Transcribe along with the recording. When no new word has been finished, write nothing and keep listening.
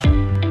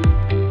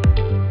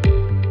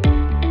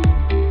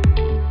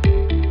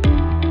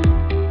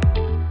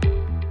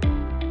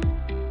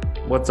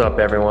What's up,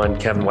 everyone?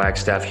 Kevin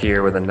Wagstaff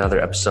here with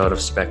another episode of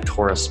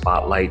Spectora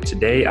Spotlight.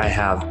 Today I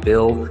have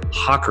Bill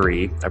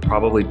Hockery. I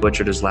probably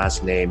butchered his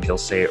last name. He'll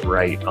say it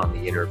right on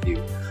the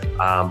interview.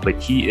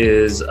 But he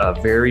is a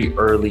very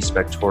early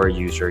Spectora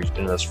user. He's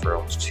been with us for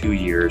almost 2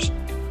 years.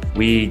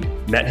 We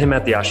met him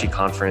at the ASHI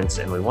conference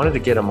and we wanted to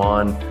get him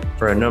on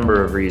for a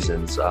number of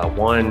reasons.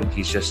 One,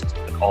 he's just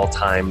an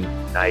all-time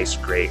nice,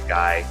 great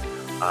guy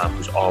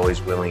who's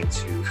always willing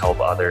to help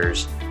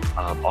others.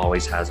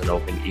 Always has an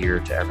open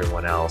ear to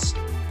everyone else,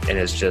 and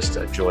is just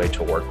a joy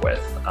to work with.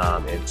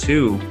 And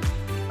two,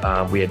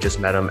 we had just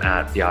met him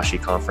at the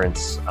ASHI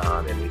conference,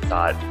 and we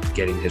thought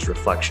getting his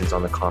reflections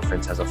on the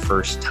conference as a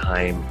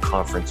first-time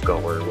conference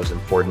goer was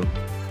important,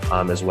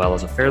 as well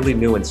as a fairly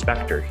new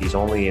inspector. He's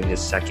only in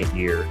his second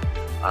year.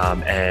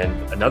 And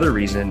another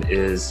reason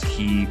is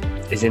he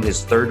is in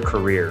his third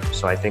career.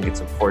 So I think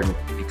it's important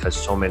because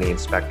so many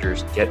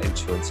inspectors get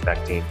into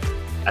inspecting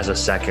as a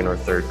second or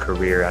third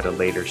career at a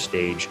later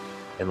stage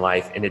in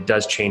life. And it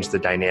does change the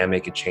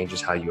dynamic. It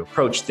changes how you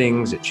approach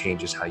things. It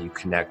changes how you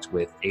connect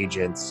with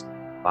agents,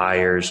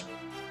 buyers.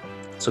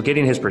 So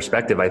getting his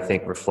perspective, I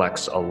think,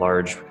 reflects a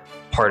large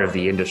part of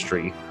the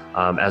industry,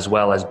 as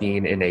well as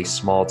being in a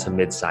small to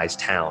mid-sized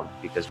town,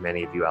 because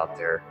many of you out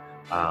there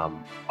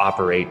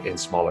operate in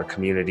smaller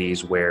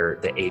communities where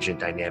the agent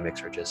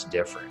dynamics are just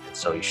different. And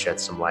so he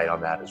sheds some light on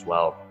that as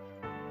well.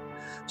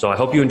 So I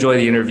hope you enjoy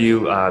the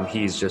interview.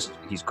 He's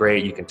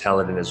great. You can tell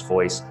it in his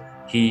voice.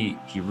 He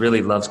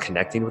really loves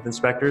connecting with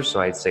inspectors.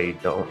 So I'd say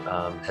don't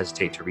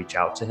hesitate to reach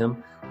out to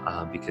him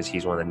because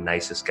he's one of the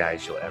nicest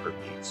guys you'll ever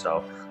meet.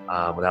 So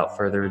without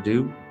further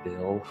ado,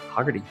 Bill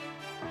Hockery.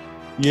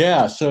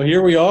 Yeah. So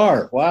here we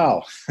are.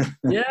 Wow.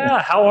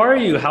 Yeah. How are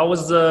you? How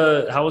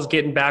was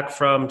getting back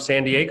from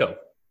San Diego?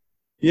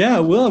 Yeah,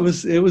 well,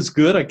 it was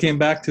good. I came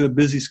back to a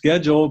busy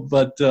schedule,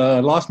 but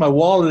I lost my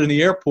wallet in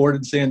the airport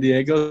in San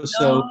Diego.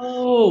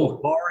 So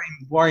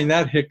barring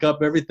that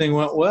hiccup, everything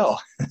went well.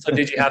 So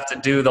did you have to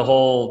do the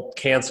whole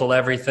cancel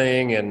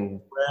everything? And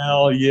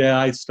Well, yeah,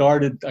 I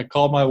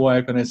called my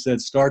wife and I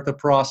said, start the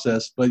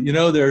process. But,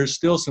 there's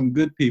still some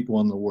good people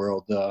in the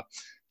world.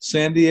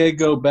 San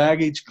Diego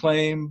baggage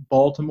claim,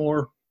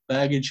 Baltimore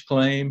baggage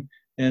claim,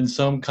 and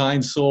some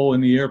kind soul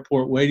in the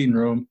airport waiting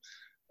room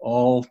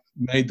all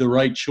made the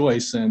right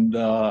choice. And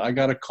I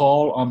got a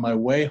call on my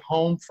way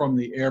home from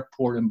the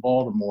airport in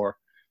Baltimore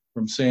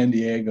from San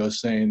Diego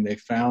saying they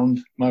found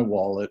my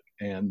wallet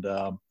and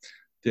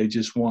they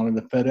just wanted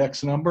the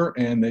FedEx number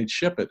and they'd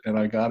ship it. And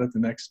I got it the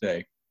next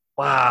day.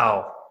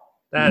 Wow.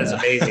 That is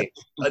amazing.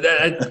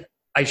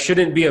 I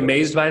shouldn't be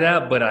amazed by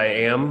that, but I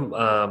am.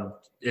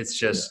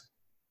 It's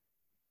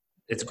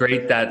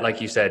great that, like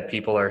you said,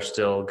 people are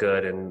still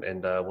good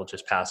and we'll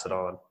just pass it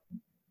on.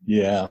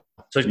 Yeah.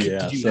 So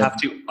did you have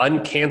to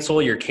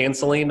uncancel your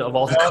canceling of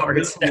all the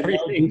cards and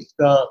everything?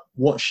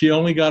 She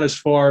only got as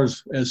far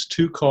as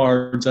 2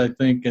 cards, I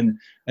think, and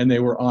they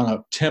were on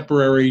a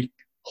temporary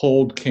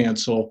hold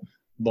cancel,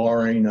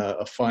 barring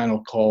a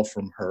final call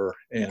from her.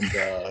 And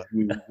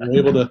we were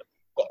able to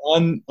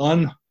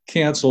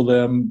uncancel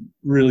them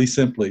really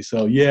simply.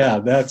 So, yeah,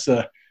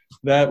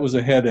 that was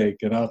a headache,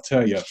 and I'll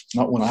tell you,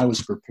 not one I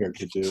was prepared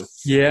to do.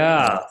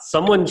 Yeah,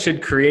 someone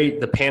should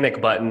create the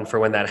panic button for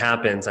when that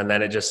happens, and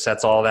then it just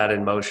sets all that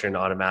in motion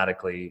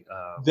automatically.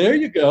 There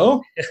you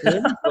go. There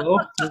you go.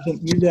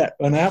 Doesn't need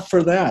an app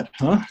for that,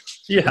 huh?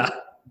 Yeah.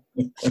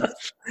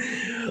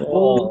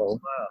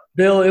 Well,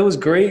 Bill, it was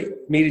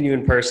great meeting you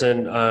in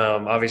person.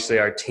 Obviously,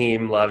 our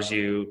team loves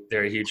you.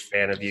 They're a huge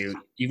fan of you.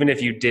 Even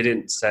if you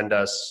didn't send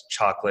us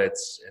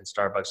chocolates and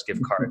Starbucks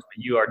gift cards,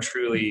 but you are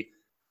truly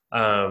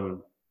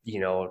one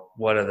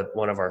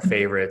of our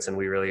favorites, and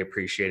we really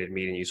appreciated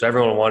meeting you. So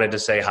everyone wanted to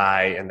say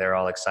hi, and they're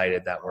all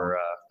excited that we're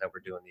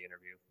doing the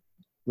interview.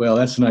 Well,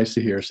 that's nice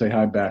to hear. Say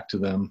hi back to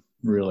them.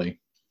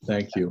 Really,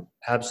 thank you.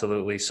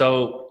 Absolutely.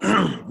 So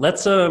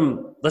let's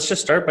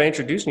just start by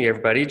introducing you,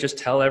 everybody. Just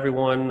tell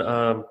everyone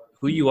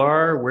who you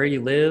are, where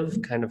you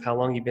live, kind of how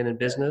long you've been in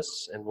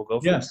business, and we'll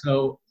go from there.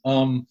 So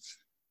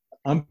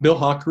I'm Bill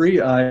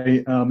Hockery.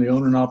 I am the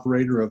owner and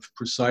operator of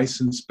Precise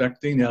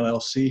Inspecting,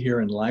 LLC, here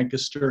in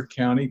Lancaster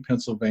County,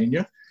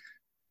 Pennsylvania.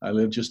 I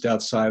live just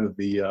outside of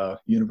the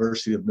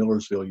University of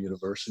Millersville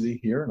University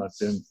here, and I've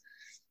been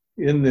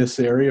in this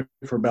area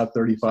for about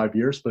 35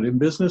 years, but in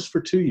business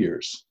for 2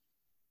 years.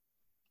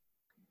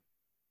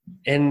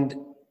 And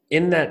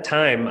in that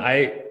time,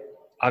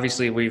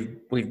 obviously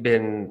we've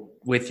been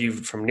with you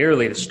from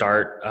nearly the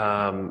start,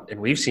 and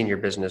we've seen your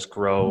business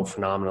grow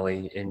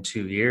phenomenally in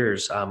 2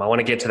 years. I want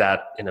to get to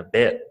that in a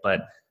bit,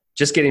 but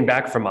just getting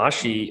back from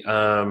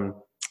ASHI,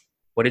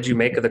 what did you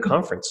make of the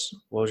conference?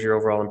 What was your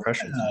overall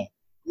impression?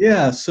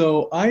 Yeah,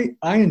 so I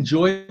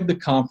enjoyed the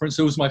conference.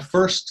 It was my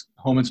first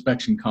home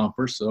inspection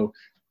conference,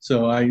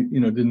 so I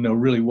didn't know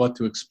really what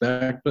to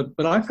expect,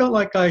 but I felt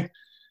like I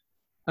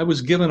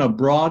was given a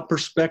broad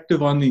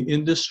perspective on the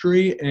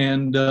industry,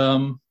 and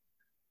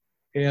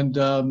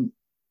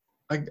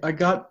I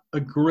got a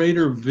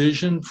greater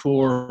vision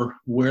for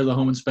where the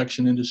home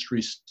inspection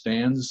industry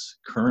stands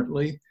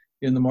currently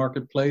in the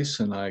marketplace.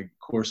 And of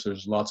course,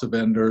 there's lots of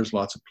vendors,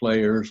 lots of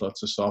players,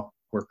 lots of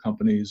software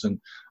companies and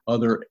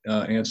other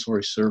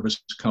ancillary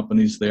service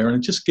companies there. And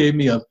it just gave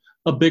me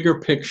a bigger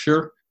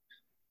picture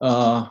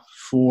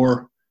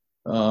for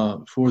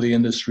the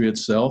industry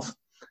itself.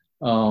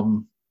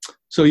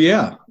 So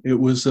yeah, it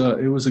was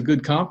a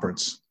good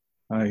conference.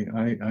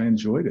 I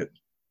enjoyed it.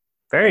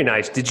 Very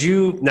nice. Did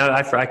you, now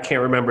I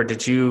can't remember,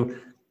 did you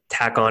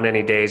tack on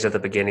any days at the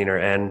beginning or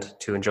end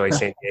to enjoy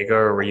San Diego,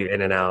 or were you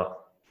in and out?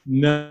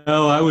 No,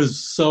 I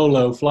was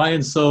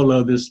flying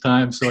solo this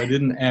time, so I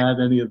didn't add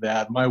any of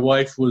that. My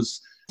wife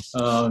was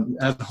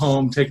at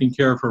home taking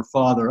care of her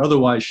father.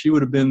 Otherwise, she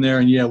would have been there,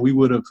 and yeah, we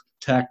would have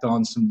tacked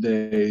on some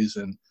days,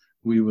 and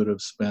we would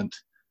have spent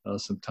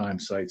some time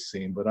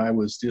sightseeing. But I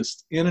was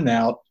just in and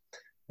out,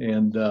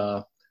 and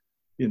but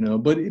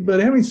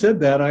having said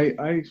that,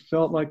 I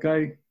felt like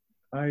I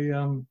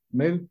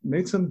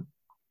made some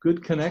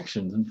good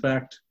connections. In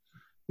fact,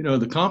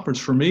 the conference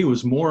for me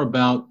was more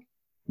about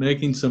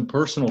making some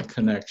personal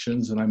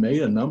connections, and I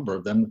made a number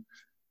of them.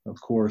 Of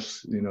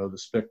course, the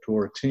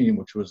Spectora team,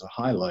 which was a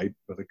highlight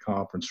of the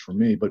conference for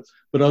me, but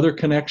other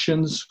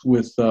connections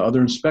with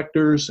other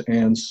inspectors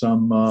and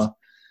some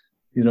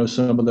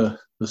some of the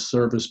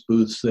service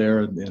booths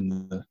there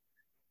in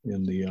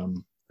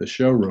the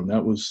showroom.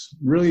 That was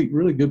really,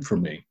 really good for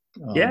me.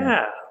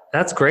 Yeah,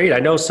 that's great. I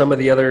know some of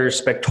the other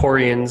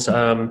Spectorians,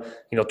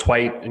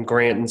 Dwight and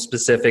Grant in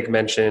specific,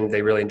 mentioned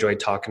they really enjoyed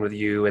talking with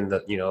you and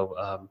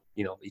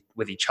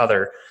with each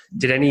other.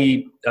 Did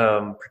any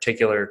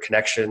particular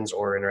connections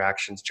or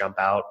interactions jump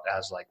out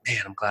as like,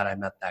 man, I'm glad I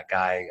met that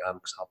guy?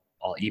 Because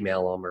I'll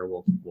email him or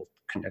we'll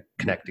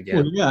connect again.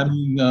 Well, yeah, I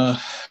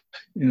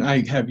mean,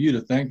 I have you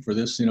to thank for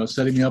this.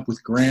 Setting me up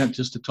with Grant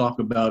just to talk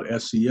about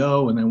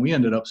SEO, and then we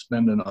ended up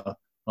spending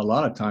a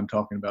lot of time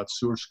talking about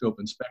sewer scope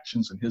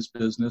inspections and his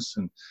business.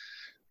 And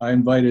I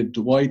invited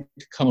Dwight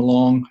to come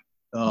along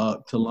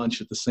to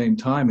lunch at the same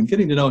time, and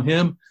getting to know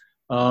him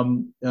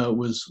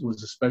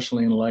was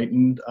especially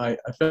enlightened. I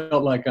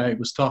felt like I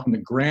was talking to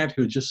Grant,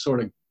 who had just sort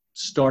of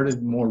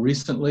started more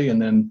recently, and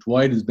then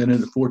Dwight has been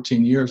in it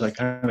 14 years. I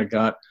kind of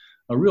got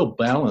a real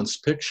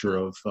balanced picture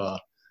of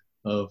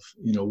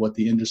what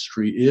the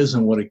industry is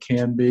and what it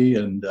can be.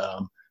 And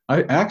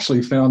I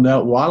actually found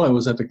out while I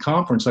was at the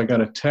conference, I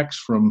got a text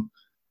from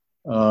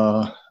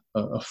a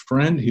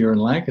friend here in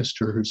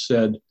Lancaster who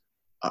said,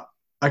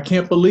 I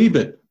can't believe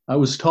it. I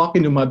was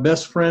talking to my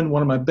best friend,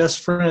 one of my best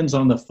friends,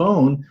 on the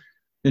phone,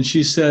 and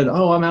she said,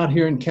 oh, I'm out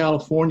here in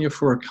California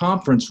for a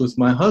conference with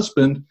my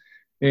husband,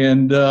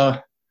 and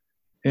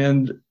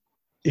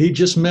he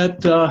just met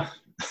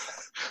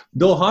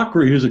Bill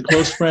Hockery, who's a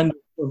close friend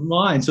of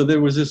mine. So there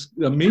was this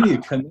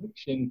immediate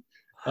connection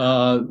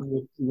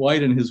with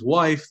Dwight and his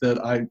wife that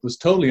I was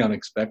totally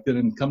unexpected,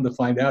 and come to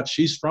find out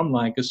she's from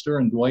Lancaster,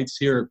 and Dwight's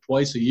here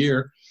twice a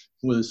year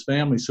with his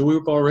family. So we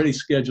were already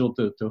scheduled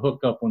to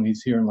hook up when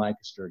he's here in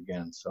Lancaster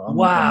again. So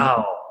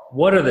wow.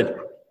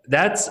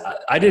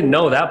 I didn't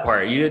know that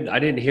part. I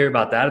didn't hear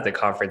about that at the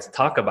conference.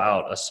 Talk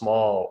about a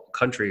small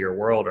country or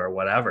world or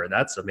whatever.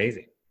 That's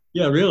amazing.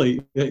 Yeah,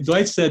 really.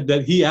 Dwight said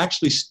that he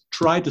actually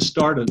tried to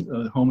start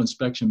a home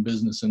inspection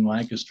business in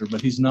Lancaster,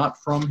 but he's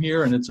not from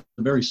here, and it's a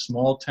very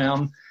small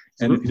town.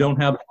 And if you don't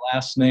have a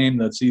last name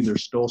that's either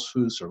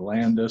Stolzfus or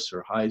Landis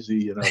or Heise,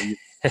 you're not going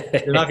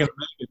to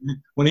make it.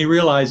 When he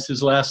realized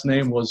his last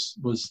name was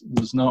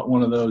not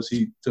one of those,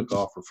 he took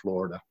off for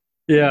Florida.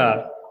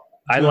 Yeah,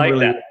 I like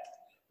that.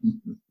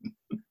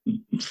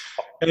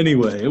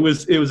 Anyway, it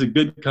was a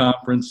good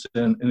conference,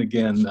 and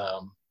again,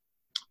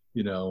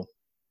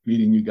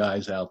 meeting you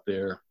guys out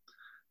there,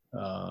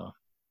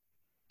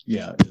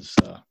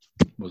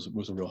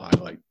 was a real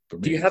highlight for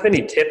me. Do you have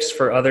any tips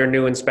for other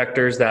new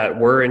inspectors that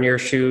were in your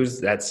shoes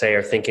that say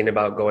are thinking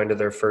about going to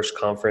their first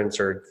conference,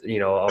 or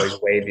always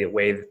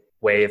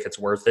weigh if it's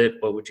worth it?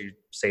 What would you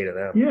say to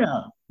them?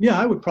 Yeah,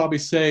 I would probably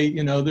say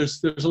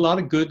there's a lot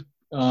of good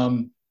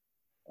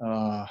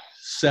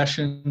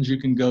sessions you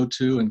can go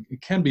to, and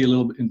it can be a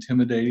little bit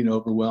intimidating,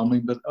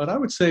 overwhelming. But I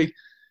would say,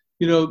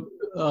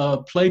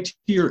 play to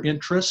your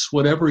interests,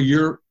 whatever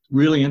you're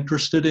really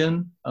interested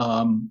in.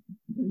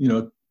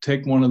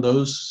 Take one of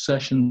those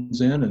sessions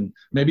in, and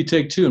maybe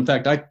take two. In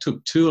fact, I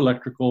took 2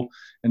 electrical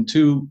and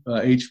 2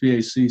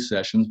 HVAC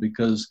sessions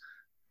because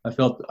I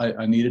felt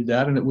I needed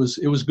that, and it was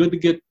good to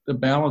get a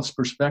balanced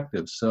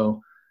perspective. So,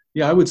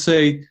 yeah, I would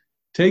say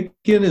take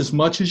in as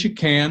much as you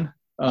can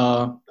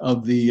of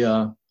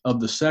the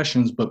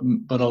sessions, but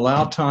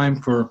allow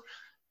time for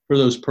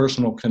those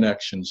personal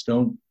connections.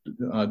 Don't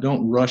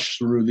rush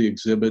through the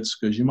exhibits,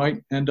 because you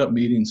might end up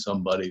meeting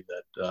somebody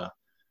that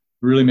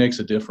really makes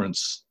a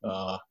difference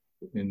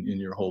in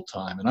your whole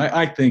time. And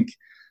I think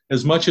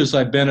as much as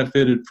I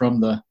benefited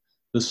from the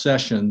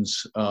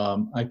sessions,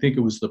 I think it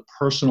was the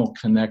personal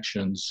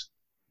connections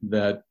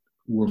that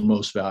were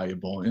most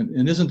valuable.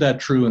 And isn't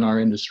that true in our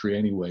industry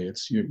anyway?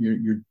 It's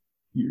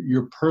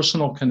your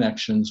personal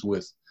connections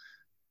with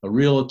a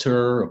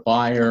realtor, a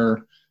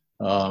buyer,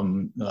 a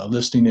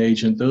listing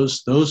agent.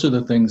 Those are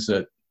the things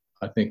that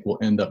I think will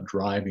end up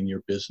driving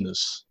your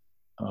business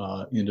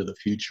into the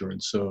future.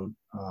 And so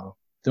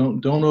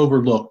don't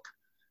overlook,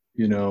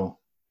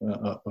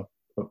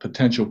 a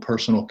potential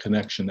personal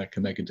connection that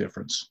can make a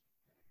difference.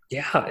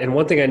 Yeah. And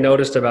one thing I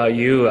noticed about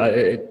you,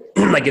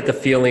 I get the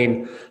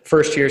feeling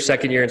first year,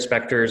 second year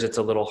inspectors, it's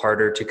a little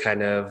harder to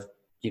kind of,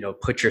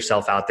 put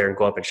yourself out there and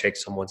go up and shake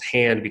someone's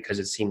hand because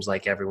it seems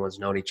like everyone's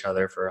known each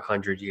other for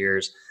 100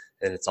 years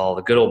and it's all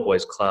the good old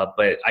boys club.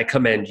 But I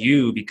commend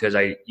you because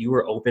you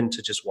were open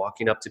to just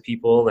walking up to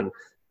people, and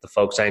the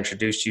folks I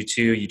introduced you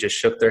to, you just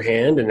shook their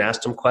hand and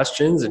asked them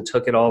questions and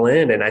took it all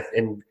in.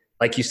 And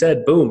like you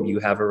said, boom, you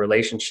have a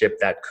relationship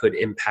that could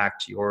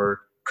impact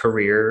your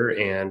career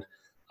and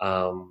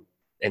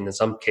in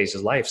some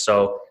cases life.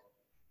 So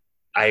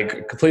I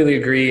completely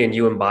agree, and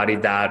you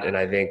embodied that. And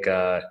I think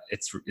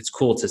it's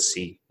cool to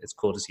see. It's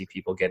cool to see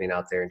people getting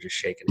out there and just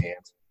shaking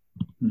hands.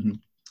 Mm-hmm.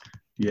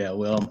 Yeah,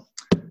 well,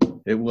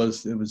 it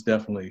was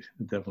definitely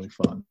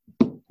fun.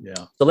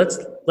 Yeah. So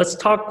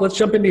let's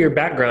jump into your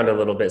background a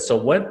little bit. So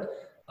what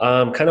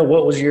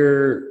was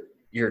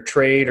your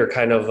trade or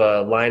kind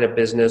of line of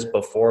business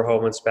before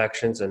home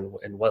inspections, and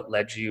what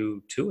led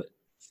you to it?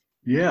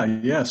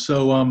 Yeah.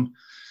 So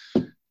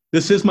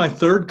this is my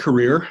third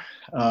career.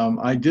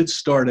 I did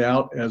start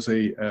out as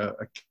a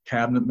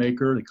cabinet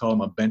maker. They call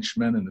them a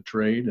benchman in the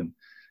trade, and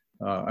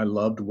I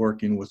loved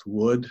working with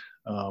wood.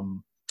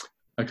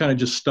 I kind of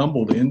just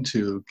stumbled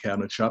into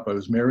cabinet shop. I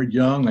was married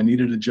young. I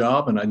needed a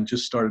job, and I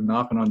just started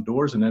knocking on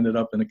doors and ended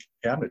up in a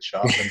cabinet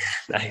shop. And,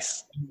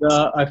 nice.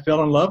 I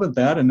fell in love with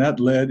that, and that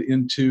led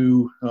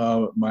into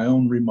my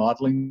own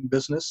remodeling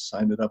business. I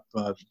ended up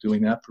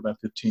doing that for about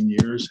 15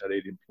 years, had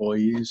 8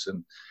 employees,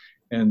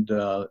 and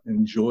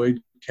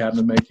enjoyed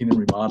cabinet making and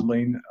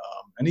remodeling,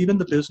 and even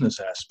the business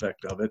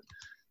aspect of it.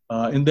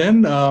 And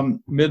then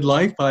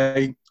midlife,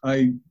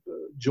 I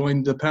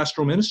joined the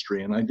pastoral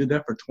ministry, and I did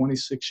that for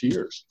 26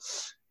 years.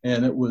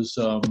 And it was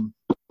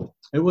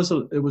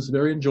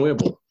very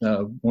enjoyable.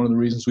 One of the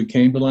reasons we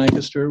came to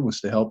Lancaster was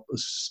to help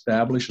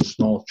establish a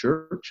small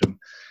church.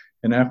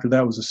 And after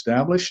that was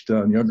established,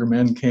 younger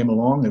men came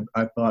along, and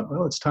I thought,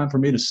 well, it's time for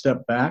me to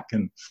step back,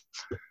 and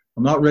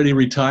I'm not ready to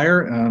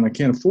retire, and I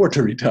can't afford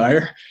to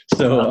retire.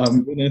 So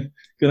I'm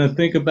gonna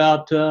think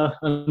about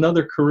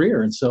another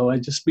career. And so I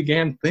just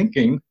began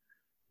thinking,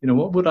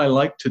 what would I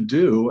like to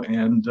do?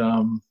 And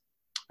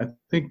I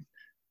think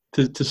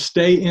to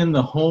stay in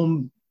the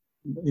home,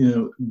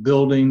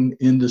 building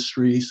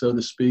industry, so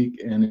to speak,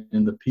 and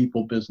in the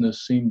people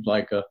business seemed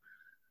like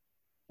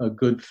a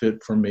good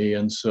fit for me.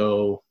 And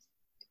so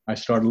I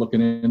started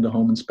looking into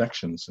home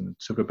inspections, and it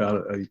took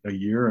about a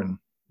year, and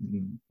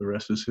the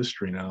rest is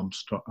history. Now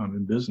I'm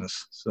in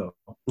business. So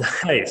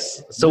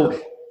nice. So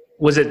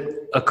was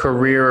it a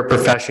career or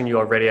profession you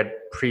already had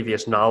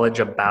previous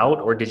knowledge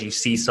about, or did you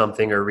see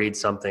something or read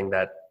something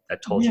that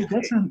told you?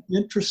 That's an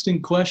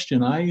interesting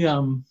question.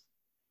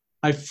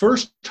 I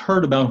first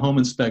heard about home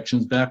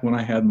inspections back when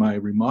I had my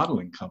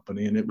remodeling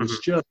company, and it was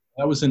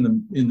I was in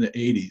the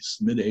 80s,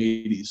 mid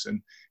 80s,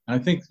 and I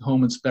think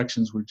home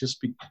inspections were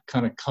just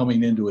kind of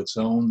coming into its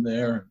own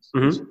there,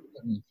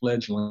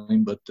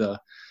 fledgling. But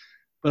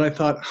I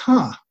thought,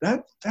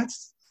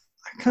 that's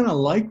I kind of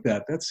like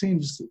that. That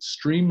seems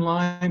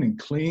streamlined and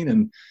clean,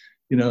 and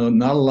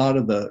not a lot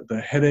of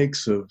the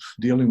headaches of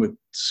dealing with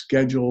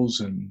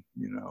schedules and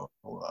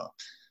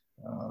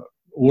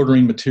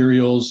ordering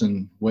materials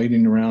and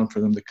waiting around for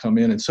them to come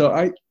in. And so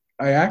I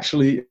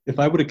actually, if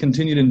I would have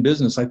continued in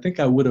business, I think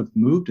I would have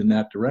moved in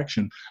that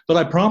direction. But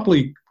I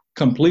promptly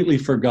completely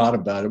forgot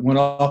about it. Went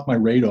off my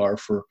radar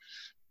for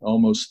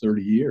almost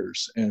 30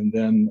 years. And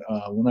then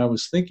when I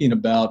was thinking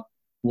about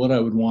what I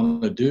would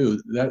want to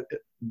do, that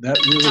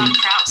really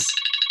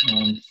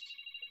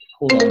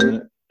hold on a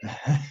minute.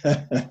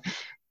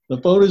 The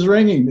phone is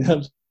ringing.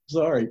 I'm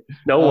sorry.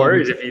 No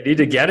worries. If you need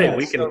to get it,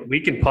 we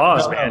can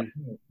pause, man.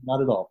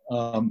 Not at all.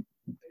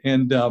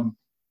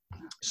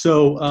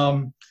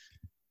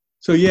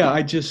 So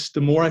yeah,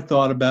 the more I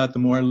thought about it, the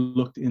more I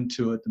looked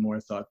into it, the more I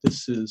thought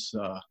this is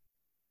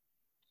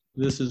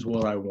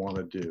what I want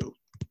to do.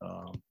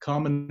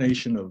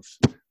 Combination of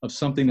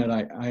something that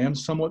I am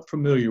somewhat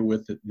familiar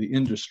with, the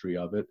industry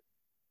of it,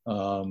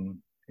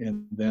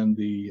 and then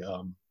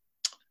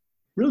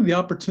really the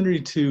opportunity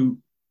to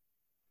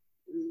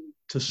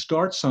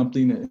start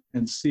something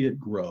and see it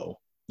grow.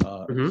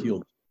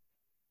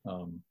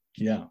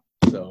 Yeah.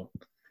 So,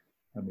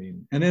 I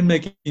mean, and then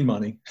making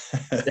money.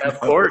 Yeah, of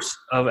course.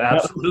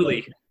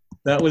 Absolutely.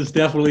 That was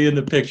definitely in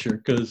the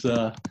picture, because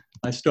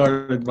I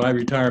started my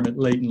retirement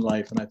late in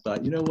life, and I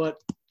thought, you know what,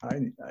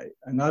 I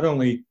not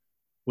only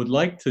would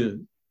like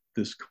to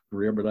this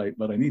career, but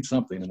I need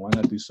something, and why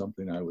not do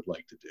something I would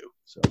like to do?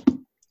 So,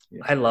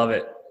 yeah. I love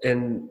it,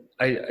 and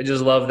I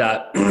just love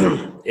that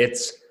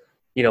it's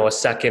a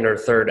second or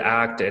third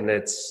act, and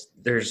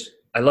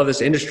I love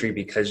this industry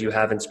because you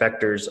have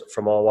inspectors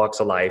from all walks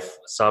of life.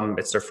 Some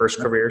it's their first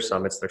career,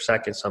 some it's their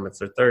second, some it's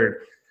their third.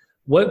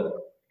 What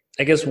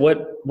was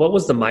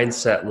the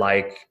mindset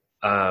like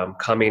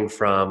coming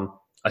from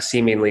a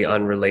seemingly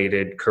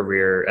unrelated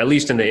career, at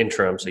least in the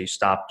interim? So you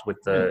stopped with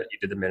you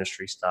did the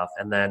ministry stuff,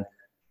 and then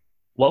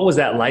What was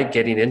that like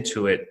getting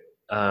into it?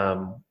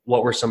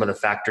 What were some of the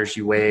factors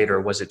you weighed,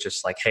 or was it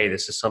just like, hey,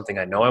 this is something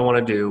I know I want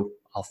to do.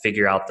 I'll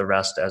figure out the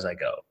rest as I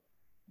go?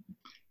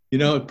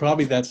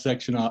 Probably that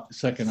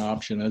second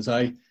option,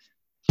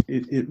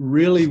 it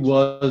really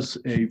was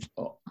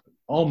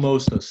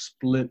almost a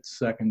split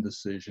second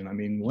decision. I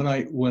mean, when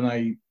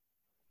I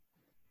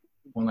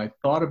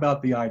thought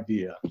about the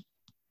idea,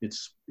 it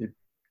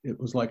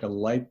was like a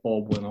light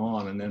bulb went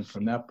on, and then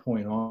from that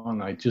point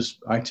on, I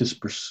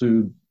just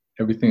pursued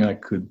everything I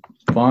could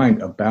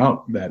find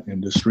about that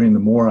industry, and the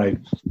more I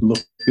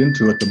looked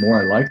into it, the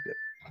more I liked it.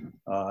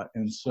 I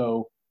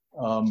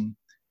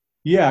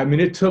mean,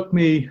 it took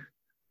me.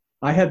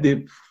 I had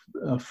the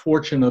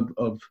fortune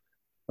of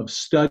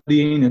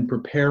studying and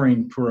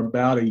preparing for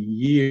about a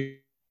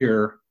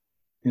year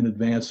in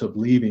advance of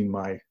leaving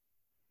my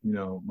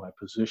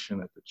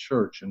position at the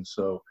church, and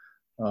so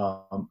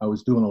I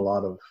was doing a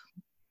lot of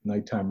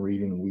nighttime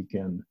reading and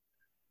weekend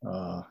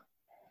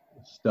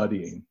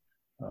studying.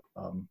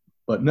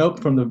 But nope,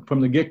 from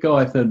the get-go,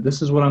 I said,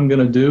 this is what I'm going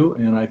to do,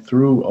 and I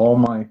threw all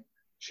my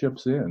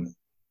chips in,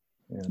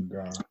 and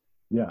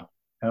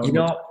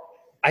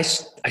I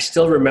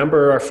still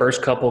remember our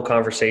first couple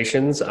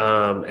conversations,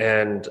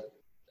 and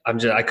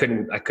I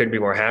couldn't be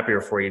more happier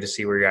for you to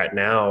see where you're at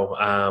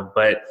now.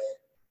 But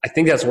I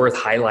think that's worth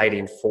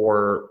highlighting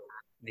for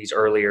these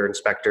earlier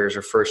inspectors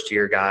or first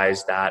year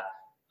guys that,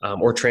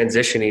 or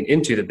transitioning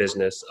into the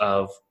business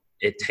of,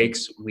 it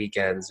takes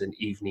weekends and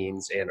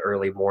evenings and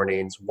early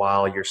mornings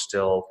while you're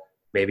still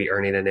maybe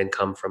earning an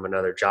income from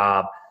another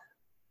job.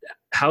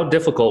 How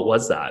difficult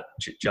was that,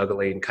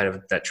 juggling kind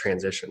of that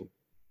transition?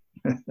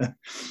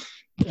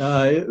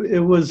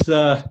 It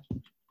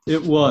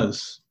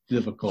was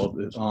difficult,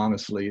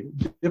 honestly.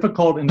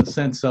 Difficult in the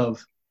sense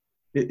of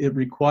it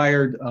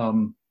required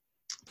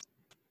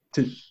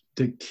to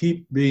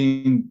keep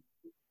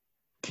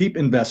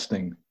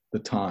investing the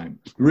time.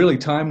 Really,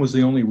 time was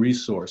the only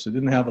resource. It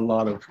didn't have a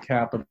lot of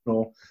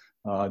capital.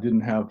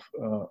 Didn't have,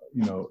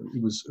 it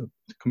was a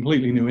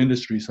completely new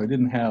industry, so I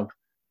didn't have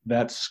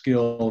that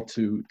skill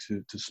to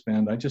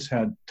spend. I just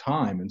had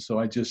time, and so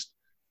I just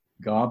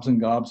gobs and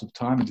gobs of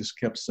time and just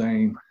kept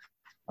saying,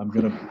 I'm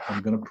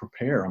gonna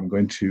prepare. I'm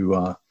going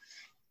to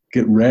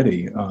get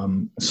ready.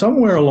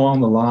 Somewhere along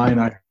the line,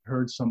 I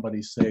heard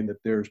somebody say that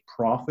there's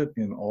profit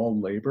in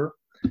all labor,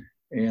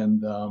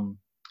 and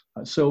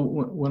so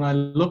when I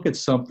look at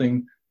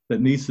something that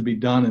needs to be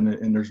done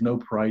and there's no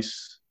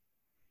price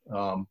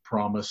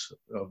promise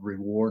of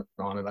reward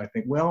on it, I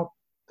think, well,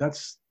 that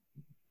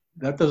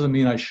doesn't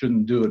mean I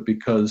shouldn't do it,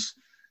 because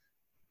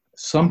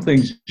some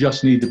things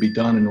just need to be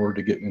done in order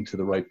to get into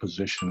the right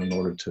position in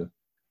order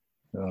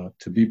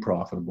to be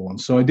profitable.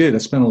 And so I did. I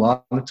spent a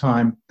lot of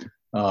time,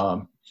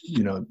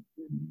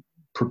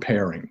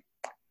 preparing.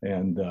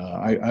 And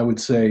I would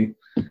say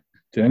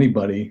to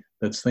anybody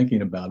that's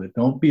thinking about it,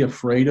 don't be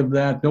afraid of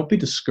that. Don't be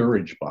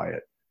discouraged by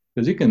it,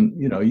 because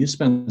you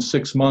spend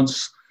 6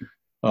 months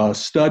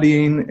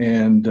studying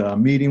and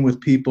meeting with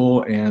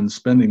people and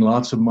spending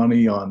lots of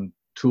money on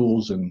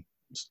tools and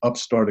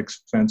upstart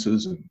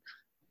expenses and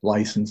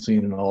licensing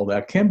and all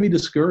that. Can be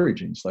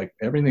discouraging. It's like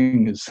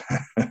everything is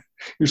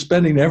you're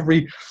spending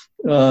every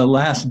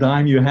last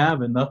dime you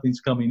have and nothing's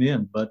coming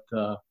in. But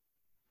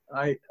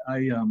I'm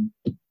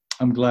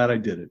glad I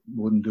did it.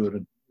 Wouldn't do it.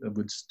 I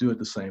would do it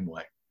the same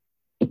way.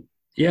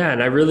 Yeah,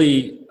 and I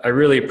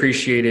really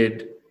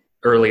appreciated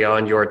early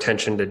on your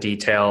attention to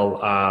detail.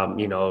 On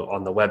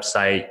the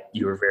website,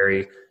 you were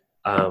very,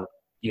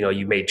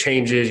 you made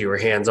changes. You were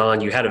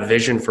hands-on. You had a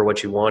vision for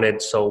what you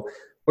wanted. So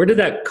where did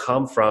that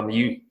come from?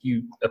 You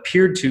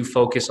appeared to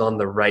focus on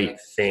the right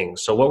thing.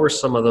 So what were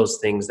some of those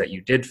things that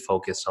you did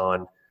focus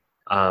on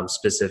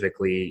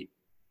specifically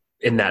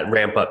in that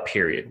ramp-up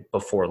period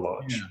before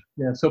launch?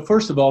 Yeah. So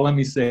first of all, let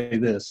me say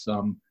this.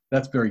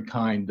 That's very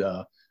kind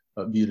of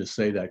you to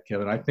say that,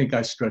 Kevin. I think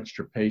I stretched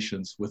your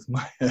patience with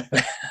my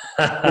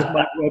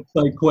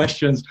website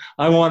questions.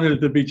 I wanted it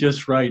to be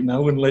just right, and I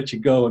wouldn't let you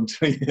go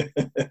until you.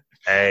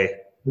 Hey.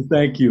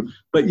 Thank you.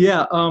 But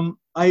yeah,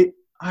 I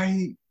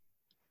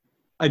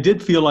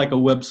did feel like a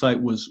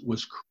website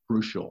was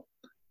crucial,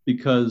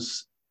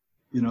 because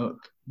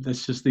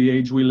that's just the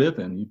age we live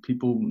in.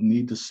 People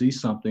need to see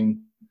something.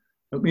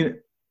 I mean,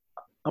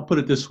 I'll put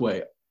it this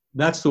way.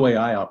 That's the way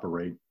I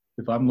operate.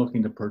 If I'm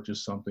looking to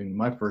purchase something,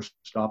 my first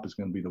stop is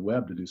going to be the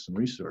web to do some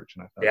research.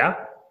 And I thought,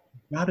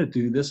 I got to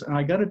do this, and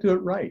I got to do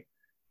it right.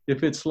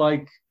 If it's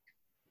like,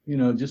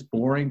 just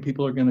boring,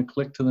 people are going to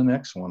click to the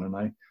next one. And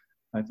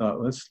I thought,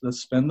 let's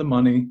spend the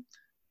money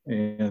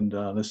and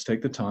let's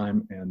take the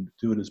time and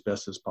do it as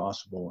best as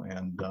possible.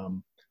 And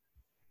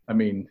I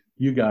mean,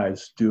 you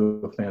guys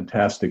do a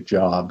fantastic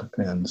job.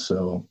 And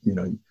so,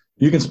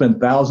 you can spend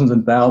thousands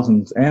and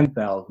thousands and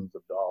thousands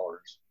of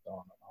dollars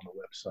on a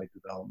website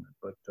development,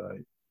 but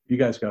you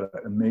guys got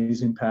an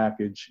amazing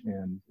package,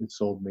 and it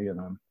sold me,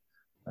 and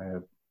I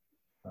have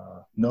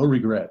no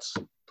regrets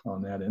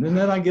on that end. And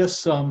then I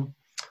guess I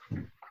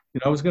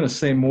was going to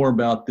say more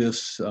about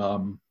this.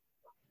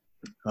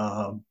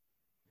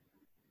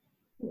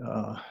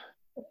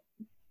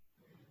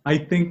 I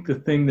think the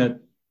thing that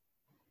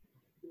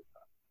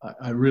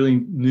I really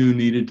knew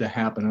needed to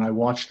happen, and I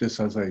watched this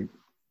as I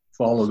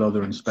followed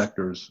other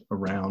inspectors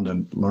around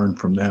and learned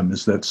from them,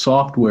 is that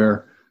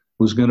software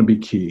was going to be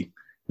key.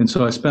 And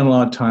so I spent a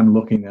lot of time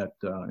looking at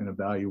and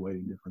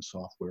evaluating different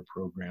software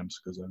programs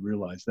because I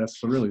realized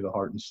that's really the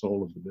heart and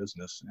soul of the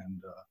business.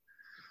 And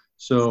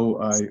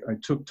so I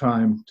took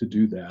time to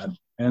do that.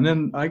 And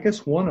then I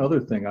guess one other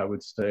thing I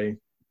would say,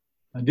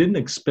 I didn't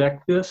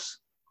expect this,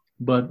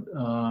 but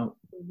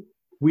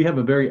we have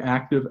a very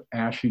active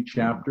ASHI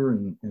chapter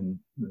in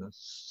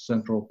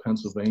central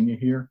Pennsylvania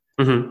here.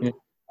 Mm-hmm. And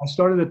I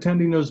started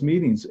attending those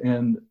meetings,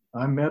 and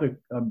I met a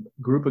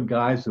group of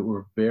guys that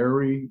were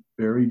very,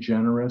 very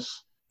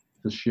generous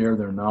to share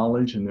their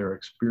knowledge and their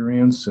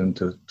experience and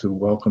to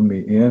welcome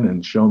me in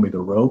and show me the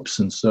ropes.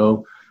 And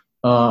so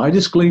I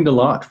just gleaned a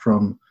lot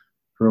from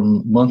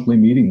monthly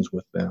meetings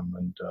with them.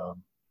 And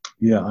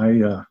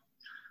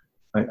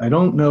I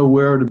don't know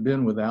where it would have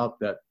been without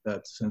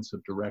that sense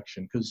of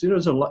direction, because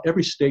there's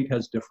every state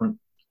has different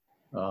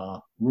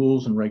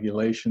rules and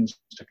regulations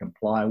to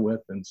comply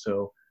with. And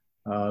so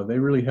they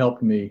really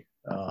helped me,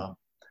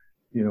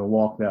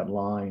 walk that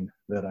line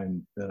that I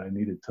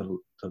needed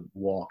to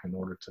walk in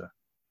order to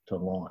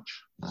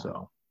launch.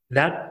 So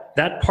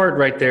that part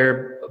right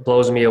there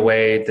blows me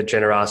away, the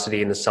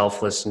generosity and the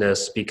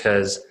selflessness,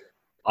 because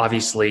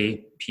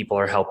obviously people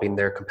are helping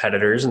their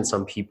competitors and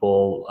some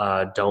people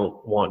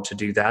don't want to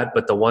do that.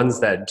 But the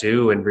ones that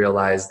do and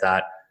realize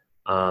that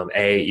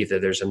either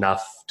there's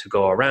enough to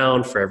go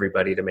around for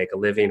everybody to make a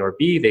living, or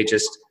B, they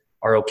just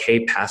are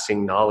okay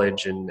passing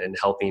knowledge and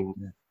helping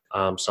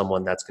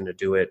someone that's going to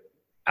do it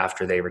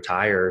after they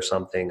retire or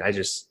something. I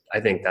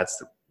think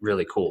that's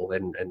really cool.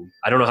 And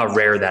I don't know how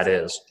rare that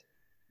is.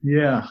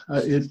 Yeah,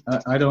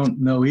 I don't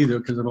know either,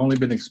 because I've only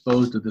been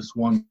exposed to this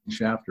one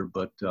chapter,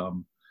 but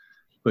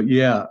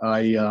yeah,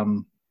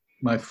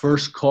 my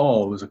first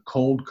call was a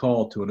cold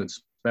call to an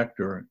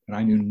inspector, and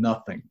I knew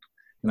nothing.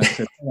 And I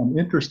said, oh, I'm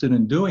interested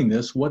in doing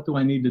this. What do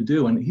I need to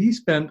do? And he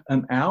spent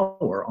an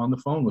hour on the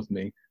phone with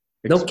me.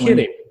 No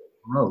kidding.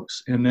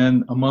 Ropes. And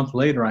then a month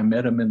later, I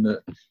met him in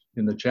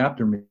the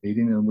chapter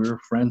meeting, and we're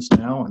friends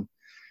now.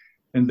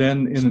 And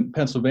then in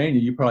Pennsylvania,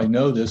 you probably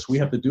know this, we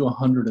have to do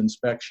 100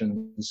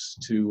 inspections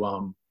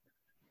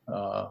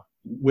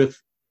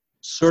with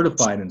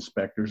certified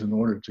inspectors in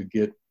order to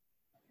get,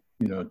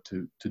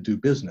 to do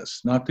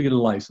business, not to get a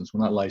license.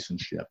 We're not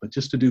licensed yet, but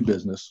just to do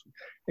business.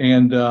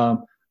 And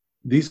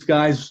these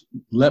guys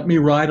let me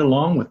ride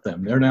along with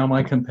them. They're now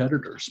my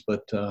competitors,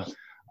 but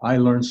I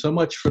learned so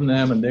much from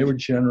them, and they were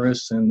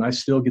generous, and I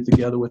still get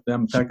together with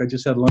them. In fact, I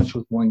just had lunch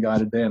with one guy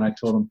today, and I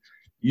told him,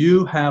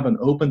 you have an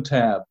open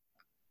tab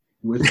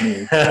with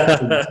me.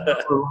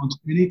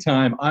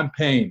 Anytime, I'm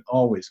paying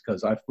always,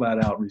 because I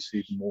flat out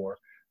receive more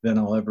than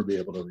I'll ever be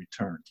able to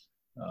return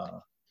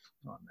on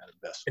that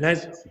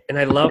investment. And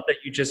I love that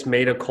you just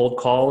made a cold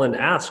call and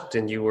asked,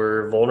 and you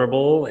were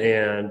vulnerable,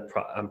 and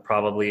I'm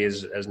probably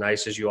as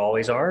nice as you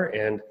always are.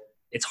 And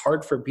it's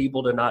hard for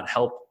people to not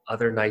help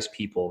other nice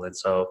people. And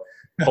so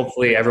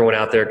hopefully everyone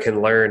out there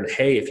can learn,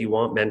 hey, if you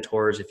want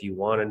mentors, if you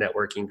want a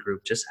networking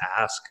group, just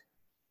ask.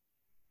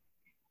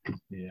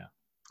 Yeah.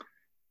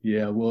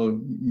 Yeah. Well,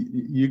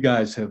 you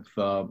guys have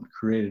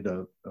created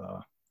a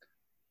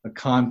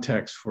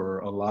context for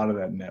a lot of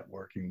that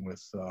networking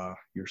with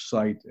your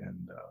site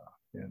and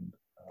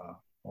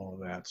all of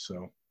that.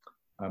 So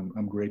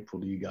I'm grateful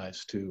to you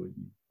guys too.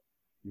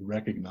 You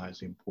recognize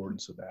the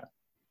importance of that.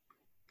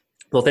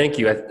 Well, thank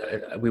you.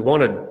 We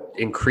want to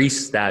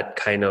increase that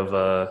kind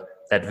of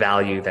that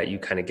value that you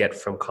kind of get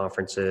from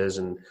conferences,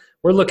 and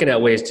we're looking at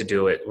ways to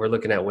do it. We're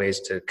looking at ways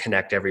to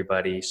connect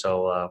everybody.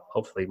 So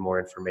hopefully more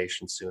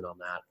information soon on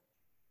that.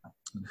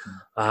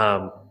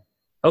 Mm-hmm.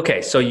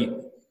 Okay, so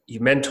you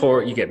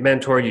mentor, you get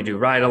mentored, you do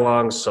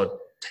ride-alongs. So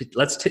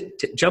let's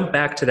jump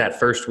back to that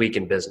first week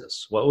in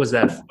business. What was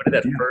that? What did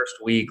that first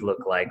week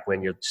look like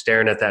when you're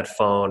staring at that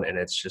phone and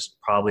it's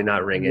just probably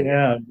not ringing?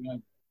 Yeah.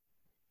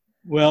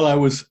 Well, I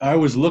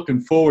was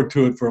looking forward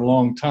to it for a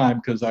long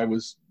time, because I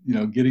was,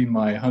 getting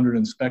my 100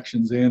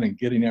 inspections in and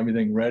getting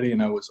everything ready,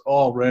 and I was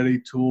all ready,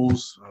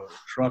 tools,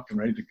 truck, and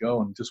ready to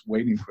go, and just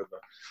waiting for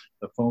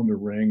the phone to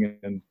ring.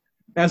 And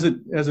as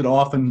it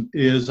often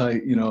is,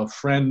 a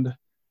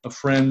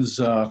friend's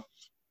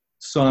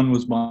son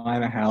was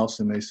buying a house,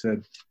 and they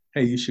said,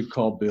 hey, you should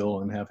call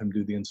Bill and have him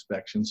do the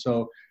inspection.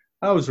 So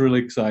I was really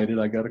excited.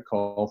 I got a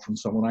call from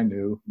someone I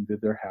knew who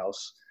did their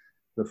house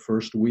the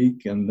first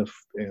week,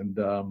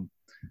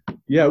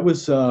 yeah, it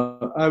was.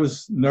 I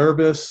was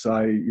nervous.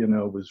 I,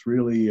 was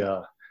really.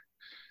 I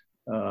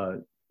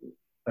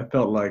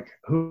felt like,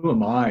 who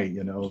am I,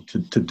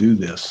 to do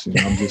this?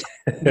 I'm just.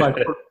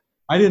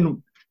 I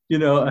didn't.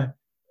 You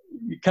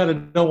kind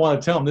of don't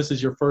want to tell them this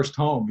is your first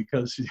home,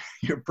 because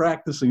you're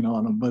practicing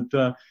on them. But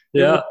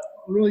yeah, it went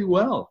really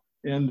well,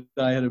 and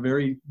I had a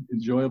very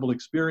enjoyable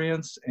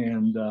experience.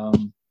 And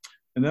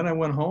then I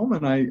went home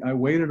and I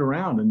waited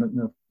around, and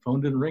the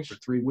phone didn't ring for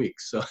 3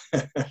 weeks. So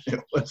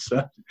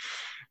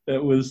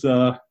it was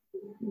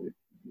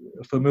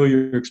a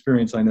familiar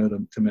experience, I know,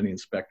 to many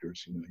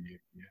inspectors.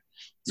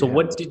 So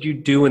what did you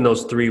do in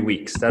those 3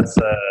 weeks? That's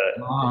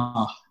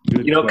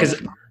good because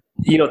question.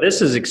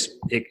 this is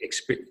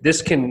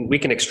we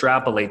can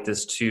extrapolate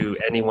this to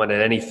anyone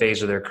at any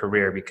phase of their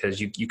career, because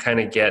you kind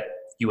of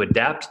you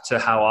adapt to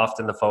how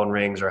often the phone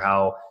rings or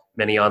how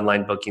many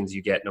online bookings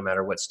you get, no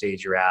matter what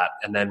stage you're at.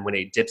 And then when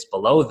it dips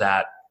below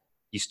that,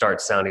 you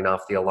start sounding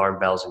off the alarm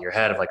bells in your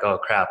head of like, oh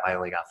crap, I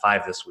only got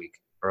 5 this week,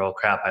 or oh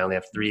crap, I only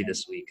have 3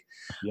 this week.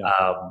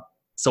 Yeah.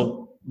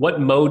 So what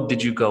mode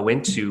did you go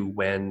into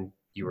when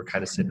you were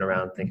kind of sitting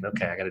around thinking,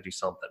 okay, I got to do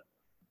something?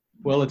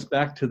 Well, it's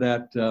back to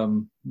that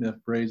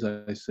phrase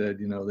I said,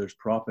 there's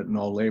profit in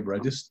all labor. I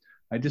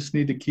just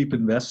need to keep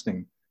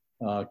investing,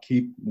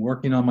 keep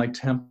working on my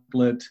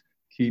template,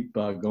 keep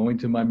going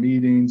to my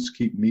meetings,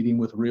 keep meeting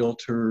with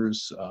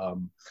realtors.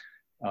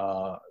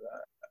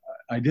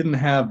 I didn't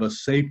have a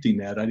safety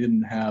net. I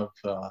didn't have,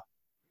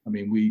 I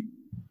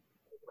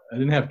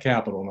didn't have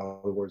capital, in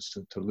other words,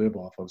 to live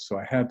off of. So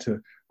I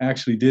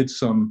actually did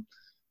some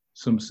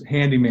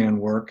handyman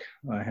work.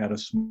 I had a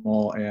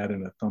small ad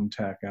in a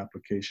Thumbtack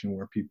application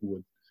where people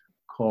would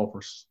call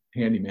for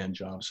handyman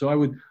jobs. So I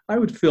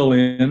would fill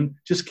in,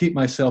 just keep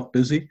myself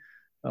busy,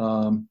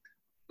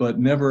 but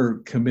never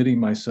committing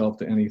myself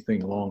to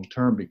anything long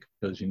term,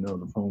 because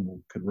the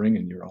phone could ring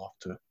and you're off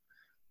to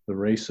the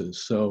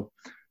races. So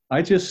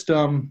I just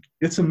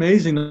it's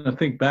amazing to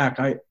think back.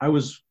 I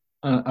was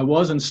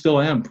and still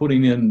am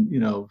putting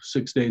in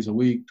 6 days a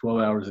week,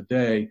 12 hours a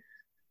day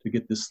to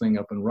get this thing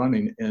up and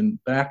running.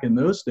 And back in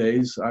those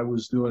days, I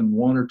was doing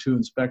 1 or 2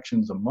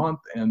 inspections a month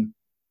and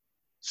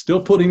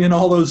still putting in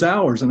all those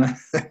hours. And I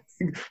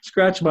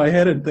scratch my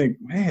head and think,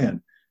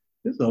 man,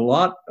 there's a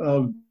lot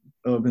of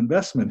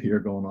investment here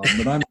going on.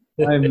 But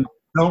I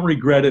don't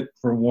regret it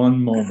for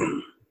one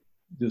moment.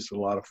 Just a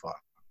lot of fun.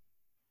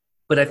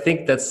 But I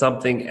think that's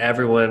something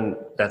everyone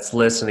that's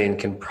listening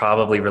can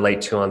probably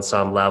relate to on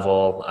some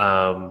level.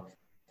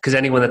 Because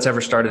anyone that's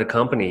ever started a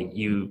company,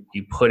 you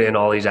put in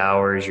all these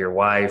hours, your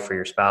wife or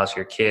your spouse,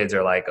 your kids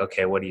are like,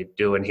 okay, what are you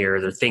doing here?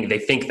 They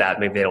think that,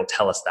 maybe they don't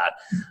tell us that.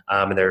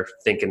 And they're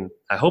thinking,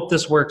 I hope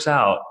this works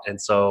out. And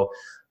so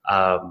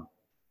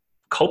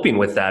coping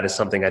with that is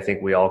something I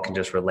think we all can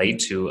just relate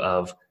to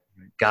of,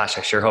 gosh,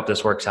 I sure hope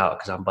this works out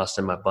because I'm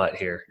busting my butt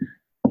here.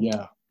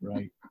 Yeah,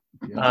 right.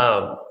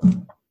 Yeah.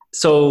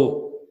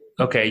 So,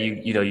 okay,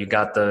 you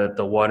got the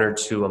 1 or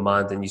 2 a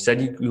month, and you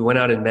said you went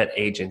out and met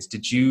agents.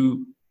 Did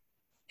you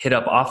hit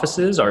up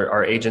offices?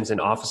 Are agents in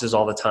offices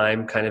all the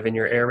time kind of in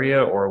your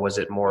area, or was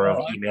it more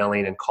of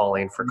emailing and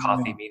calling for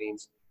coffee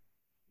meetings?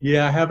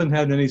 Yeah, I haven't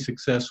had any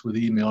success with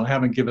email. I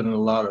haven't given it a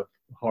lot of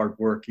hard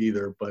work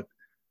either, but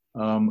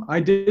I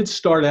did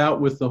start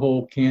out with the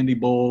whole candy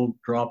bowl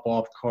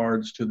drop-off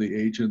cards to the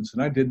agents,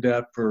 and I did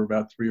that for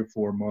about 3 or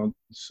 4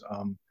 months.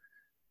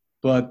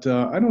 But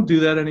I don't do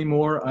that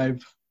anymore. I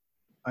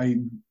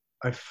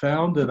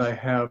found that I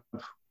have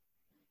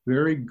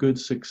very good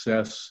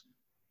success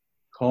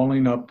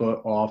calling up an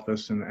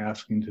office and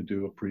asking to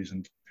do a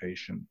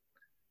presentation.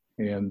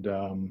 And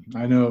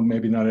I know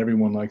maybe not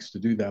everyone likes to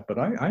do that, but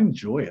I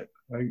enjoy it.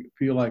 I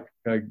feel like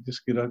I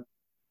just get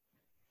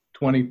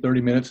 20,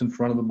 30 minutes in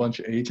front of a bunch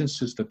of agents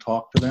just to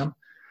talk to them.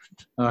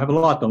 I have a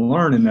lot to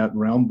learn in that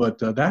realm, but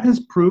that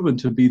has proven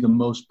to be the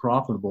most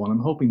profitable. And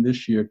I'm hoping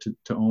this year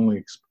to only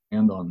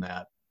expand on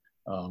that.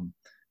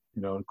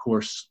 Of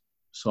course,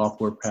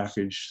 software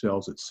package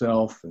sells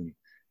itself, and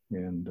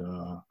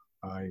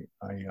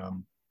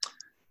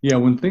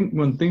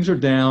when things are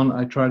down,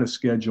 I try to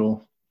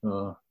schedule.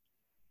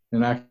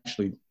 And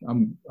actually,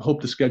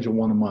 hope to schedule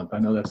 1 a month. I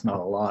know that's not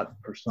a lot.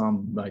 For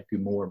some, might do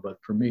more, but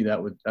for me,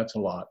 that's a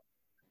lot.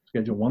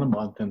 Schedule 1 a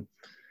month, and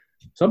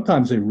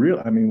sometimes I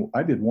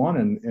did one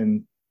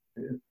in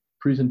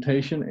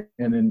presentation,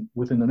 and then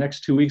within the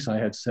next 2 weeks, I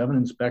had 7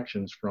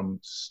 inspections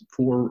from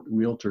 4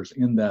 realtors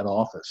in that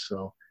office.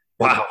 So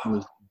wow,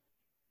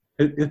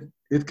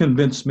 it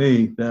convinced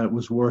me that it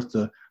was worth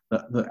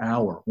the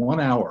hour, 1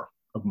 hour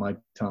of my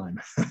time.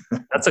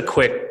 That's a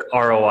quick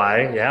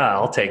ROI. Yeah,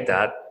 I'll take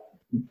that.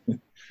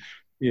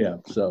 Yeah.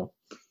 So,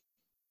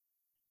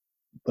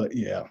 but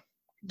yeah,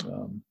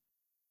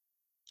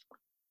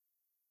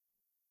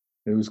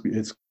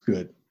 it's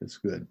good. It's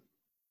good.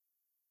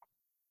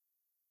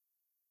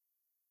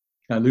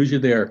 I lose you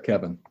there,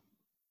 Kevin.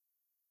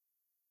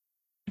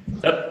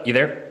 Oh, you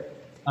there?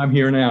 I'm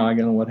here now. I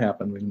don't know what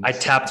happened. I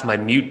tapped my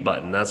mute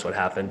button. That's what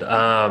happened.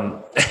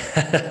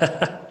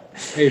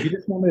 Hey, if you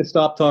just want me to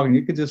stop talking,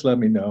 you could just let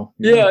me know.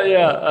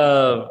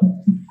 Yeah.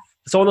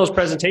 So in those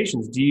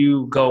presentations, do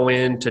you go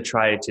in to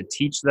try to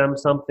teach them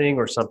something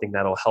or something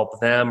that'll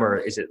help them? Or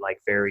is it like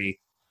very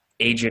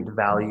agent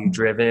value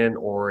driven?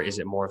 Or is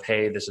it more of,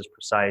 hey, this is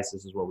precise,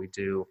 this is what we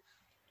do?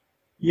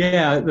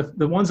 Yeah,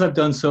 the ones I've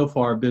done so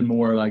far have been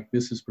more like,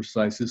 this is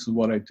precise, this is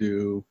what I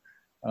do,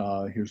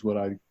 here's what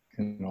I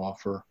can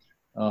offer.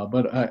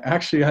 But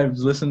I've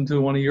listened to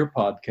one of your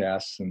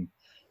podcasts, and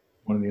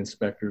one of the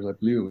inspectors, I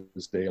believe it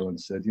was Dale, and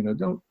said,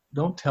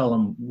 don't tell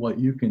them what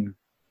you can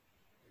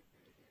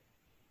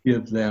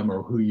give them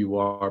or who you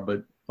are,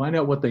 but find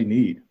out what they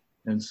need.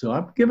 And so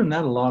I've given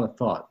that a lot of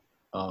thought.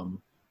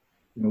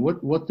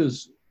 What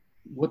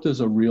does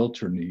a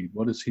realtor need?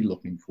 What is he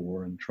looking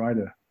for? And try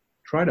to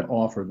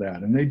offer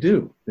that. And they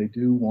do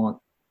want.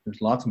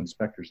 There's lots of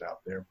inspectors out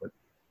there, but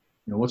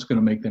what's going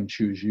to make them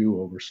choose you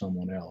over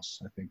someone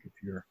else? I think if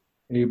you're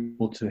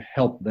able to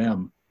help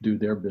them do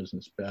their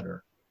business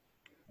better.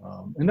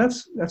 And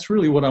that's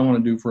really what I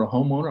want to do for a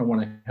homeowner. I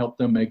want to help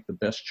them make the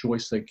best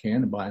choice they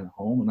can in buying a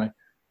home. And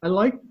I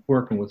like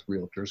working with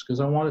realtors because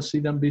I want to see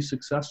them be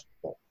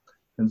successful.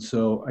 And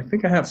so I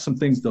think I have some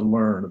things to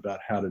learn about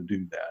how to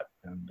do that.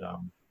 And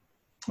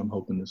I'm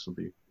hoping this will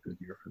be a good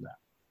year for that.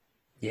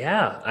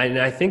 Yeah.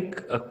 I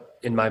think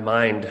in my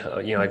mind,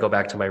 I go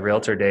back to my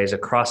realtor days, a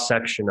cross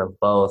section of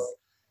both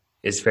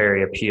is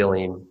very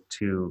appealing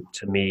to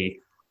me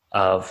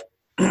of,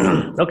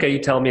 okay, you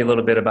tell me a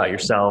little bit about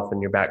yourself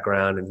and your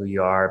background and who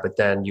you are, but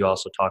then you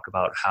also talk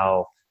about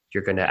how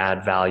you're going to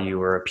add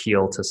value or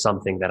appeal to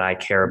something that I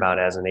care about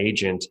as an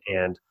agent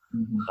and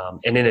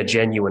in a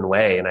genuine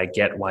way. And I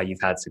get why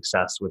you've had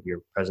success with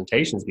your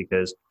presentations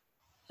because,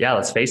 yeah,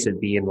 let's face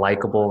it, being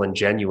likable and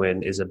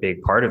genuine is a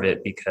big part of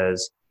it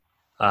because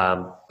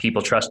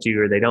people trust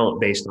you or they don't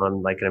based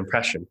on like an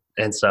impression.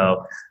 And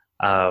so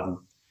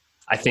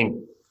I think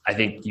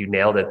you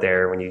nailed it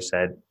there when you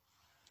said,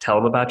 tell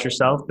them about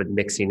yourself, but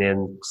mixing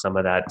in some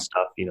of that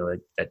stuff,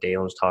 that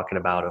Dalen was talking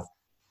about of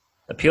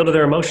appeal to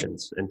their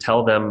emotions and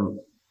tell them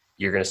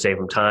you're going to save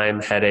them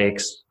time,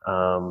 headaches,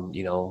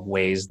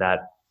 ways that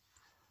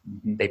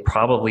they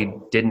probably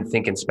didn't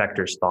think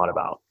inspectors thought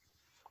about.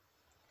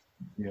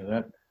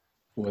 Yeah,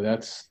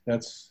 that's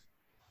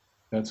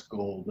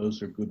gold.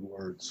 Those are good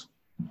words.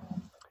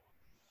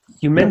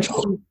 You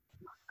mentioned,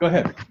 go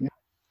ahead.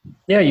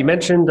 Yeah, you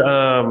mentioned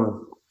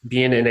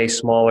being in a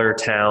smaller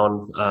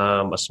town,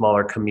 a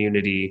smaller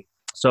community.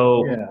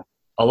 So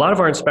a lot of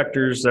our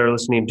inspectors that are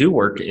listening do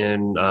work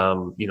in,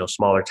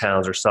 smaller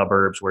towns or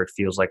suburbs where it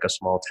feels like a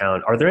small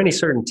town. Are there any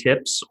certain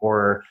tips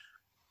or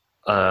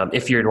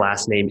if your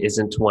last name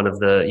isn't one of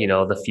the,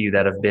 the few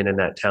that have been in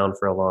that town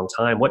for a long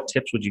time, what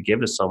tips would you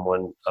give to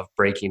someone of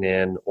breaking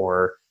in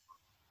or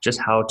just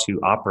how to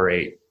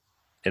operate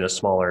in a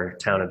smaller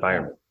town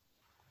environment?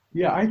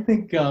 Yeah, I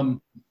think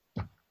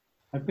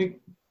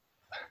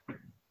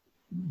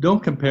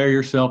don't compare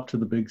yourself to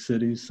the big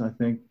cities. I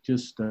think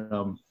just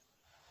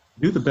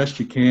do the best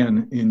you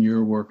can in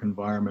your work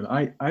environment.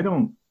 I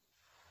don't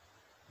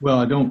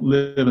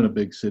live in a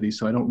big city,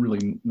 so I don't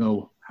really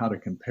know how to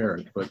compare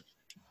it, but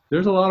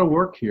there's a lot of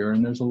work here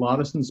and there's a lot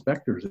of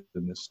inspectors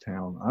in this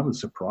town. I was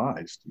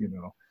surprised,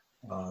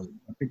 I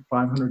think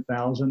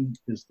 500,000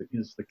 is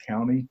the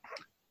county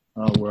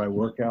where I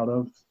work out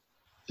of,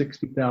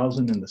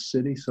 60,000 in the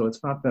city. So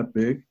it's not that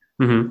big.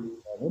 Mm-hmm.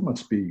 There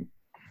must be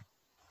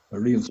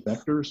 30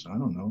 inspectors. I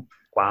don't know.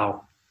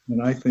 Wow.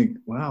 And I think,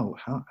 wow,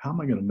 how am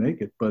I going to make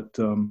it? But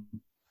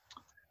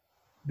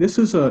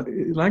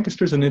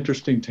Lancaster's an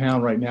interesting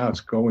town right now.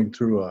 It's going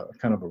through a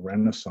kind of a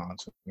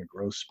renaissance and a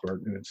growth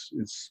spurt. And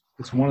it's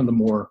one of the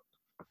more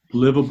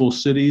livable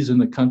cities in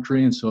the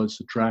country. And so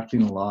it's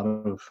attracting a lot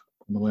of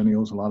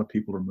millennials. A lot of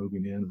people are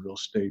moving in. The real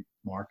estate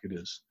market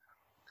is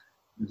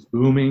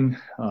booming.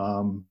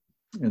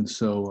 And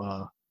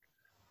so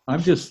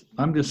I'm just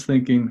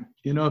thinking,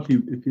 if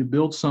you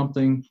build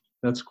something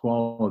that's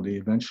quality,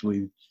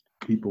 eventually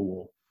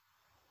people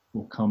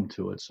will come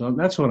to it. So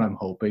that's what I'm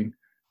hoping.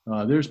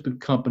 There's been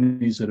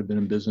companies that have been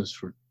in business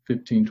for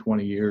 15,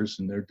 20 years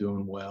and they're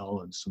doing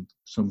well, and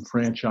some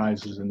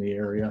franchises in the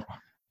area.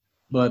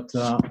 But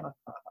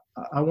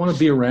I want to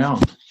be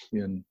around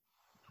in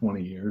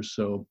 20 years.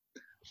 So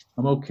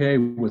I'm okay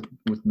with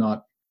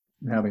not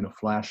having a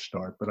flash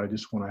start, but I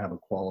just want to have a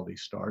quality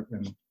start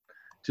and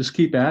just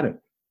keep at it.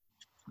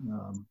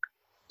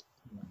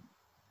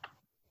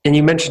 And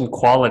you mentioned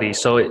quality.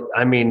 So,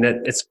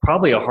 it's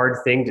probably a hard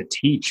thing to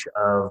teach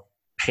of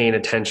paying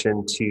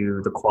attention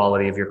to the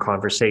quality of your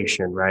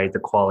conversation, right? The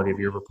quality of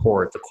your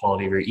report, the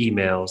quality of your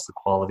emails, the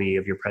quality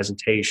of your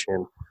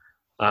presentation.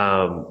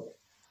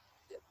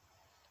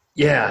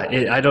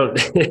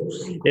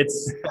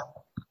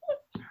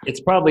 It's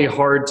probably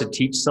hard to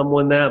teach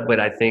someone that, but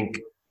I think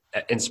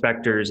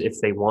inspectors,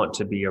 if they want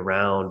to be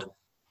around,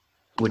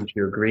 wouldn't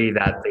you agree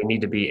that they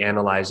need to be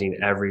analyzing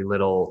every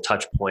little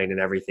touch point and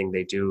everything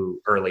they do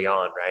early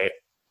on, right?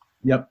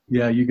 Yep.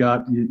 Yeah, you've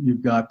got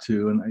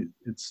to, and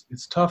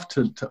it's tough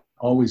to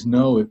always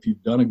know if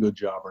you've done a good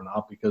job or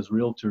not because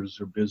realtors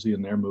are busy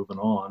and they're moving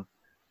on.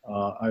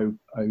 I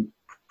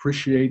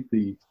appreciate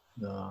the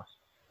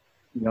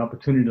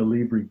opportunity to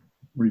leave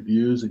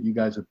reviews that you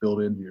guys have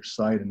built into your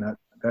site, and that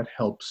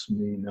helps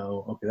me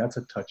know, okay, that's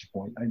a touch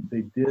point.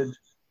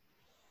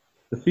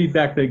 The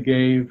feedback they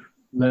gave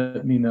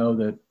let me know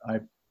that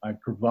I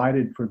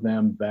provided for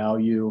them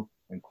value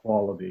and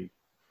quality.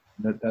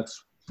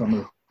 That's some of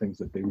the things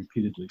that they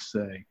repeatedly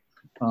say.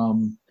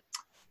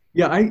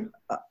 I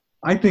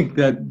think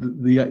that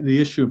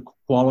the issue of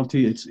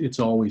quality, it's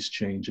always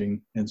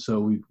changing, and so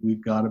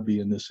we've got to be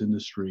in this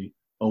industry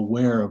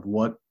aware of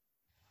what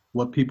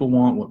people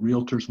want, what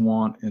realtors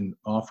want, and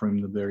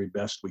offering the very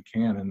best we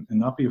can, and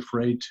not be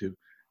afraid to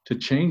to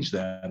change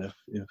that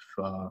if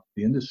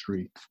the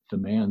industry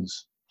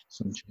demands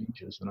some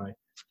changes. And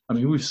I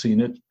mean, we've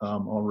seen it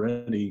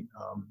already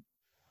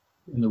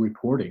in the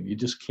reporting. You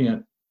just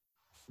can't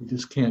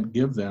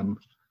give them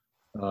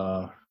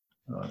an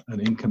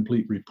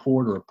incomplete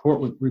report or a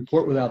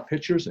report without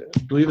pictures.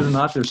 Believe it or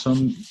not, there's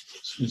some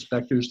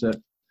inspectors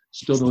that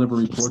still deliver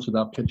reports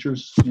without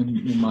pictures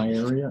in my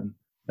area, and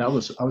I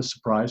was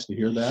surprised to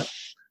hear that.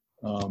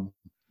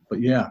 But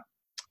yeah,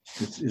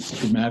 it's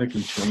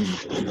dramatically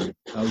changed.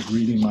 I was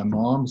reading my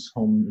mom's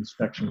home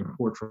inspection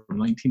report from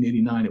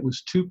 1989. It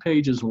was 2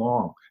 pages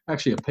long,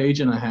 actually a page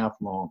and a half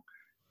long,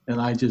 and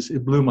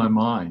it blew my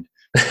mind.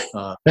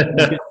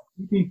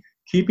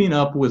 Keeping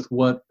up with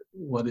what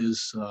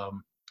is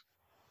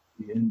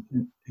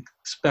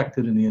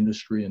expected in the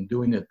industry and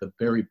doing it the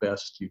very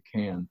best you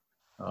can.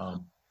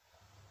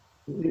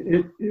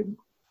 It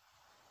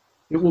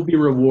will be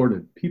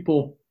rewarded.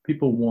 People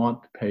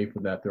want to pay for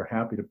that. They're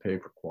happy to pay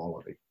for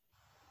quality.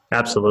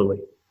 Absolutely.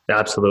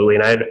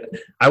 And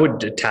I would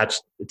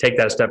take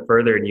that a step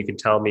further, and you can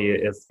tell me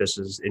if this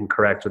is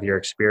incorrect with your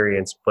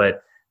experience,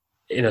 but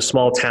in a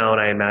small town,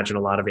 I imagine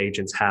a lot of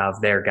agents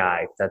have their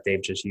guy that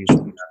they've just used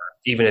forever.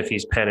 Even if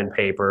he's pen and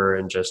paper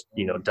and just,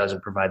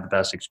 doesn't provide the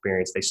best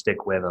experience, they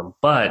stick with him.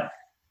 But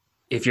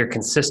if you're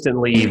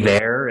consistently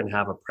there and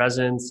have a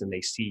presence and they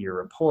see your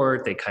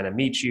report, they kind of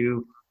meet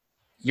you,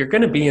 you're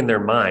going to be in their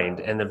mind.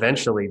 And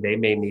eventually they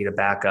may need a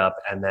backup,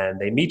 and then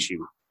they meet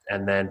you.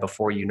 And then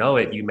before you know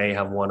it, you may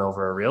have won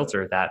over a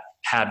realtor that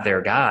had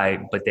their guy,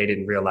 but they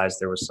didn't realize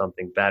there was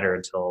something better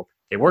until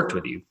they worked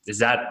with you. Is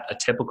that a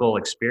typical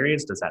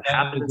experience? Does that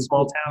happen in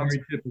small towns?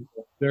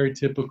 Very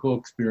typical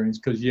experience.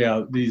 Because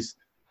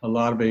a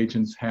lot of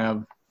agents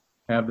have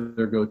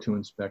their go-to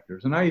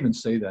inspectors. And I even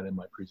say that in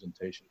my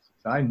presentations.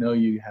 I know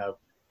you have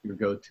your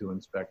go-to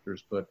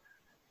inspectors, but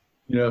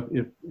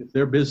if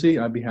they're busy,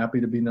 I'd be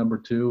happy to be number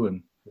 2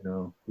 and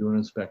do an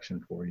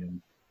inspection for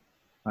you.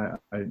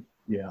 And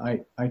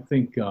I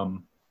think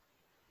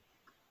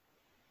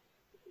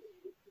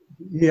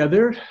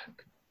there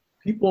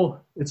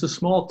people. It's a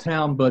small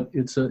town, but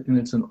it's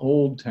an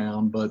old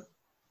town, but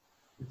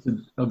it's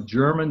of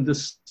German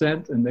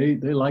descent, and they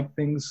like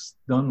things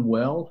done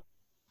well,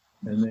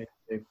 and they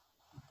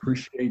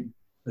appreciate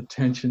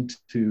attention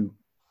to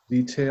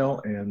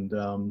detail, and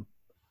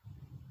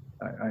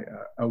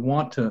I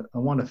want to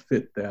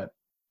fit that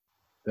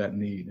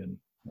need, and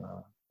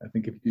I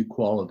think if you do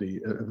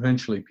quality,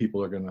 eventually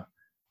people are going to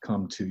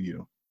come to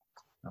you.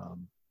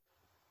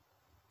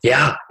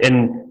 Yeah,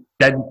 and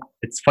that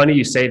it's funny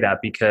you say that,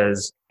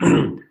 because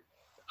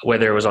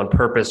whether it was on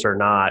purpose or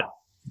not,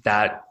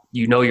 that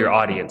your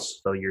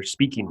audience, so you're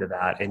speaking to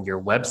that, and your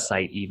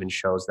website even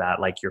shows that.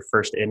 Like your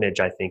first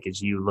image, I think,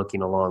 is you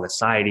looking along a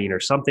siding or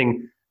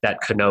something that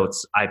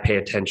connotes I pay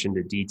attention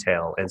to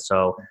detail. And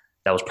so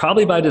that was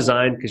probably by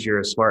design because you're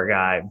a smart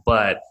guy.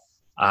 But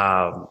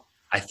I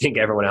think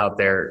everyone out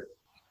there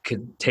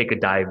could take a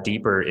dive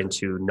deeper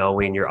into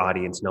knowing your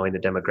audience, knowing the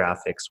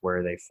demographics, where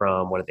are they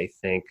from, what do they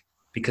think?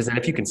 Because then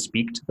if you can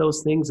speak to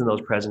those things in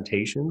those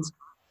presentations,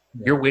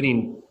 you're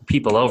winning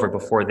people over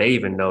before they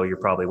even know you're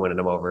probably winning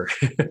them over.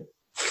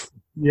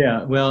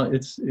 Yeah, well, I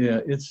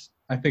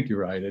think you're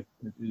right. It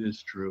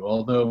is true.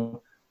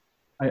 Although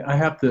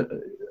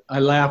I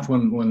laugh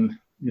when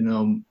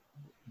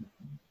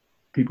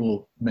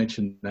people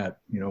mention that,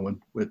 when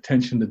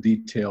attention to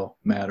detail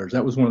matters.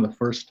 That was one of the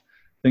first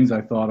things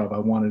I thought of I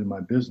wanted in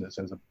my business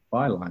as a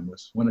byline,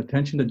 was when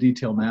attention to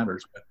detail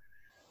matters.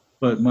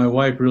 But my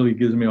wife really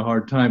gives me a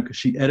hard time because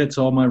she edits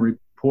all my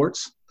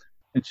reports,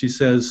 and she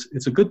says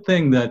it's a good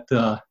thing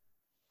that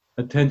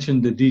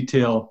attention to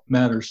detail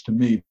matters to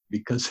me,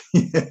 because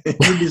you'd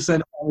be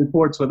sending out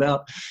reports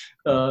without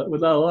a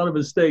lot of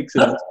mistakes.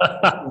 It's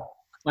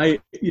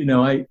You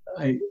got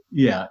a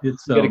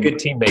good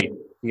teammate.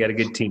 You got a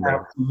good teammate.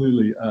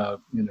 Absolutely.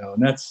 And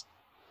that's,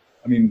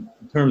 in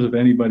terms of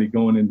anybody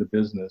going into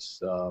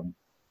business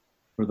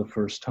for the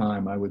first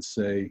time, I would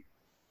say,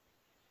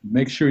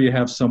 make sure you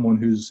have someone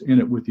who's in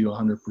it with you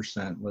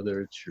 100%,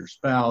 whether it's your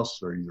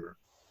spouse or your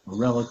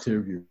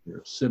relative, your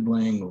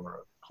sibling, or a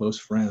close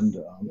friend,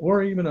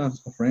 or even a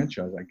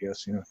franchise, I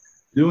guess.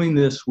 Doing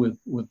this with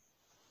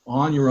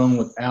on your own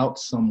without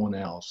someone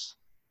else.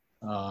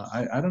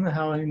 I don't know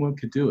how anyone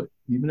could do it,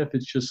 even if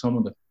it's just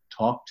someone to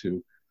talk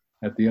to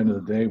at the end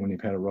of the day when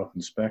you've had a rough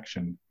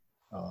inspection.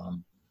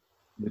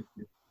 It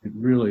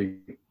really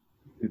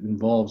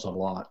involves a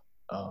lot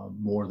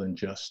more than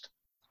just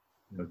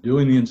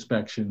doing the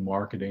inspection,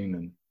 marketing,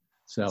 and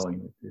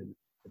selling.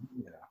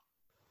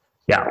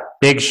 Yeah,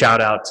 big shout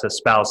out to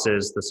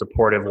spouses, the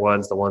supportive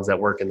ones, the ones that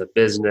work in the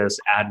business,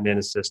 admin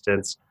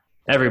assistants,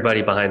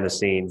 everybody behind the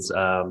scenes.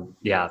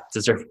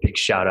 Deserve a big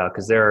shout out,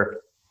 because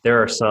there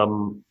are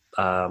some.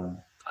 A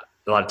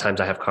lot of times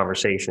I have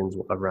conversations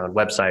around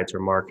websites or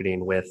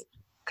marketing with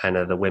kind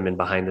of the women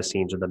behind the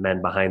scenes or the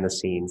men behind the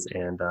scenes,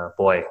 and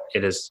boy,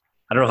 it is.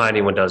 I don't know how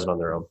anyone does it on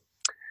their own.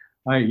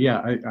 I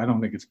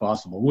don't think it's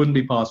possible. It wouldn't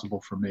be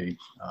possible for me,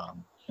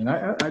 and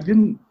I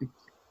didn't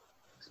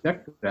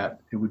expect that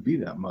it would be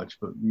that much.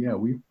 But yeah,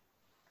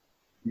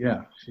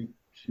 Yeah, she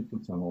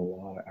puts on a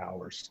lot of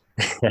hours.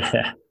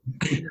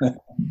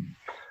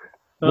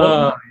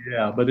 What?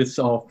 Yeah, but it's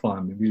all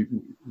fun.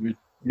 We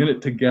in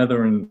it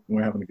together and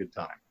we're having a good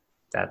time.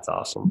 That's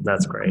awesome.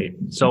 That's great.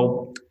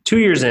 So 2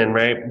 years in,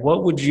 right?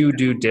 What would you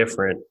do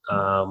different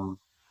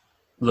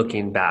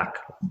looking back?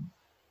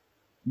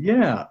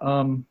 Yeah,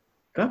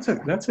 that's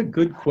a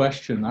good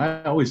question.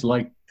 I always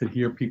like to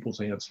hear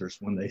people's answers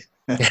when they.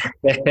 I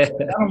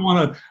don't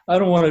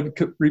want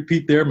to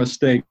repeat their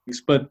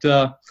mistakes, but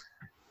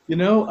you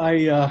know,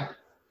 I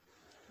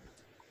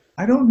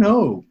don't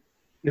know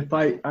if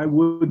I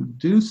would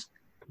do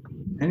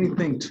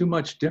anything too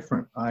much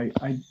different. I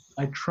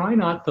try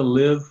not to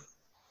live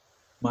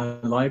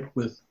my life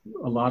with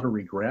a lot of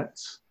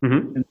regrets.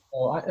 Hmm. And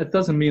so it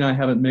doesn't mean I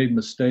haven't made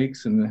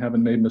mistakes and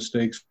haven't made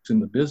mistakes in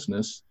the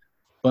business.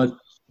 But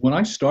when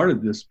I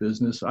started this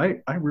business,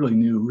 I really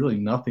knew really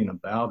nothing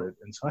about it.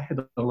 And so I had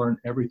to learn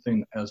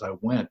everything as I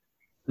went.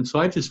 And so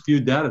I just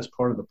viewed that as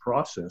part of the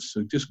process.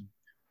 So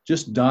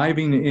just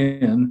diving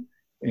in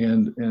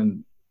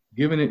and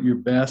giving it your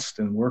best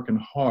and working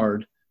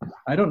hard.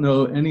 I don't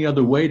know any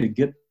other way to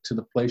get to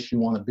the place you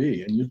want to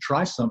be. And you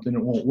try something, it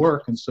won't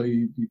work. And so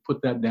you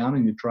put that down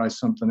and you try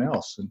something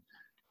else.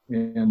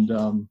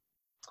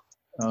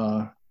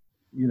 Uh,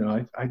 you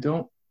know,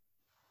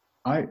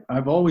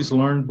 I've always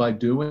learned by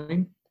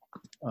doing.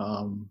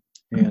 Um,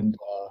 and,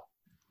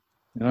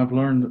 and I've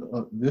learned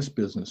this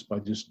business by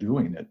just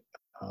doing it.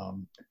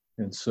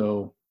 And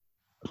so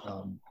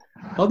um,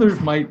 others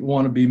might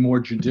want to be more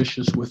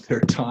judicious with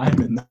their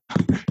time and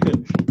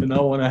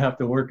not want to have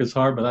to work as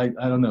hard. But I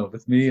don't know.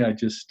 With me, I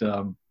just,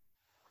 you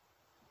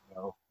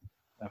know,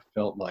 I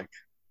felt like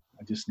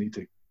I just need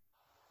to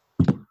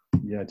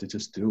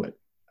just do it.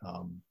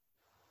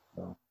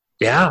 So.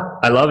 Yeah,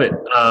 I love it.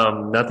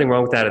 Nothing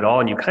wrong with that at all.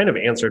 And you kind of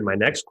answered my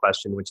next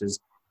question, which is,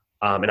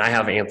 and I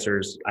have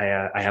answers.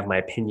 I have my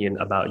opinion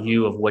about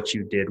you of what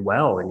you did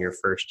well in your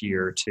first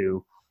year or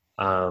two.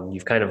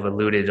 You've kind of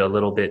alluded a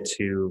little bit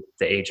to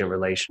the agent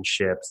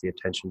relationships, the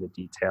attention to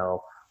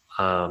detail.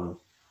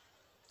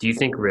 Do you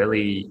think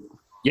really,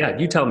 yeah,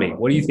 you tell me,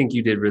 what do you think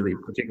you did really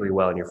particularly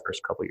well in your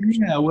first couple of years?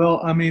 Yeah,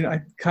 well, I mean, I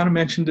kind of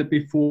mentioned it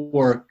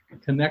before,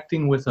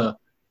 connecting with at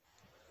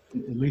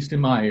least in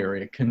my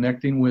area,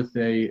 connecting with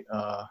a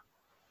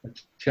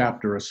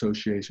chapter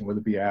association, whether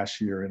it be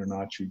ASHI or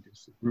InterNACHI,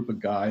 just a group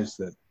of guys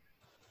that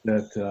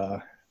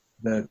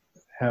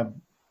have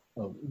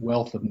a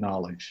wealth of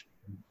knowledge,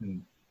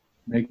 and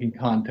making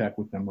contact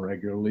with them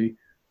regularly.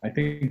 I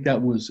think that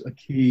was a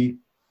key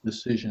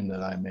decision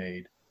that I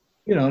made.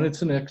 You know, and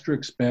it's an extra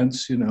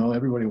expense. You know,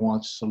 everybody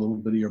wants a little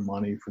bit of your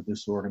money for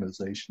this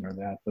organization or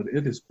that, but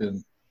it has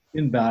been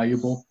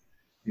invaluable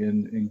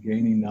in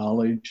gaining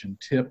knowledge and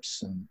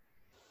tips and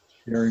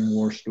sharing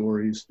war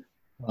stories.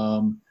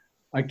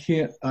 I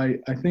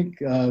think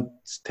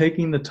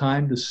taking the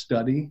time to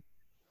study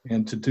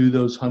and to do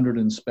those 100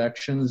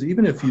 inspections,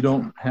 even if you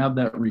don't have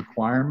that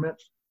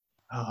requirement,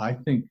 I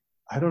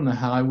don't know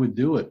how I would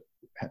do it,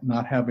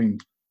 not having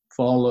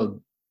followed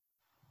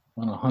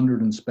on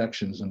 100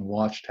 inspections and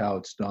watched how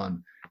it's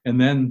done, and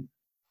then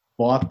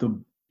bought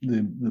the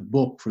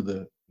book for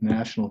the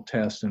national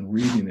test and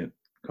reading it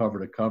cover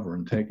to cover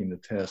and taking the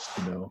test.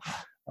 You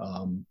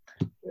know,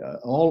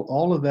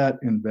 all of that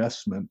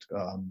investment,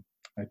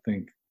 I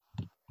think,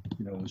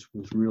 you know,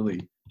 was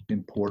really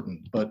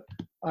important. But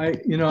I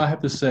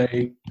have to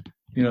say,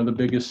 you know, the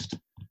biggest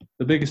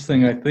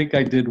thing I think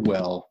I did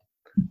well,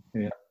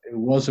 and it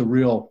was a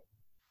real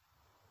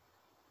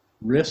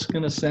risk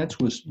in a sense,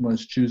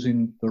 was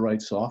choosing the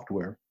right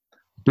software.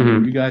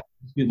 Mm-hmm. You guys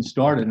getting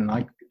started, and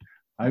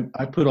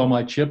I put all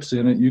my chips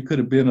in it. You could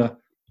have been a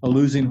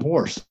losing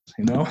horse,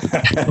 you know.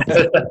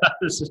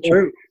 This is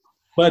true.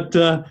 But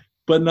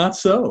not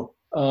so.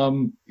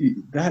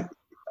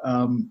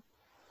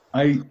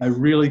 I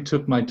really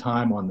took my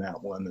time on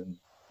that one, and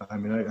I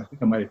mean, I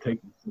think I might have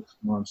taken 6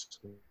 months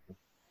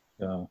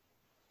to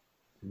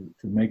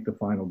make the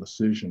final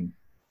decision.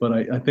 But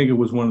I think it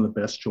was one of the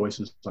best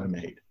choices I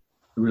made.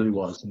 It really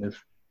was. And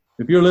if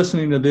you're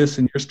listening to this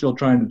and you're still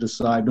trying to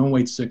decide, don't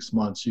wait 6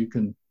 months. You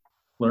can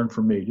learn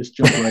from me. Just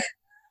jump right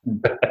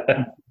and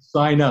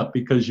sign up,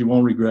 because you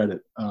won't regret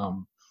it.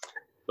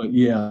 But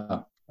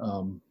yeah,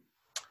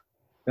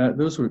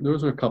 those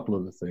were a couple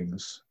of the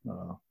things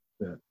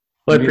that.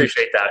 Well, I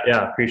appreciate that.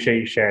 Yeah, appreciate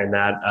you sharing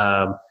that.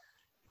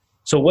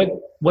 So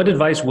what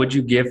advice would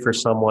you give for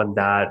someone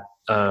that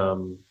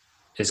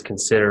is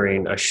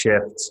considering a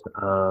shift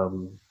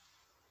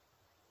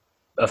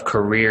of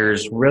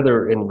careers,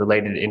 whether in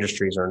related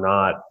industries or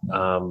not?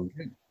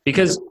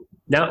 Because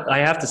now I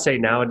have to say,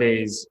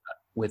 nowadays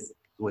with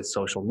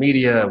social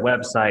media,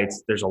 websites,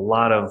 there's a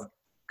lot of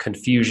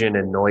confusion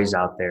and noise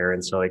out there.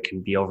 And so it can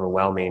be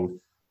overwhelming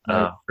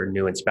for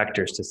new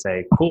inspectors to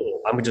say,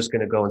 cool, I'm just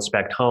going to go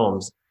inspect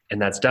homes.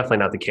 And that's definitely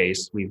not the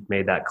case. We've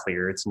made that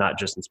clear. It's not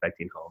just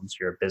inspecting homes.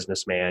 You're a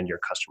businessman, you're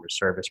a customer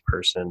service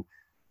person,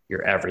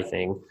 you're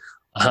everything.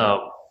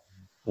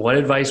 What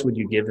advice would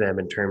you give them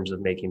in terms of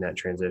making that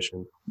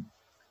transition?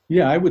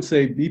 Yeah, I would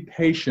say be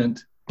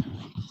patient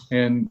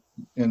and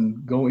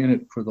go in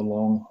it for the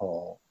long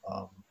haul.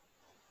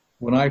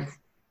 When I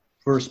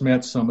first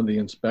met some of the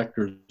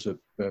inspectors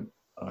that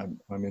I'm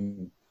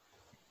in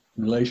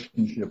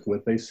relationship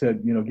with, they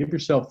said, give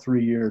yourself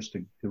 3 years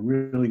to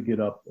really get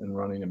up and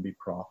running and be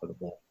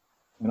profitable.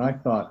 And I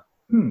thought,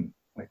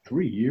 like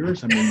 3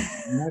 years? I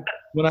mean,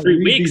 when I 3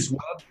 read weeks.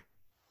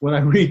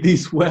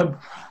 these web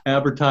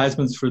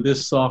advertisements for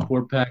this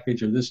software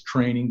package or this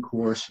training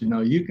course,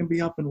 you can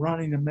be up and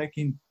running and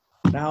making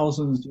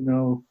thousands,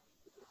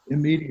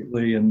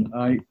 immediately. And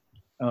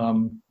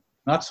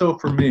not so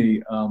for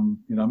me.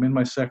 I'm in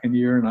my second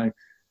year, and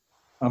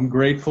I'm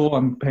grateful.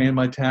 I'm paying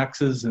my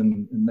taxes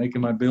and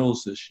making my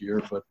bills this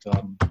year, but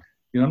I'm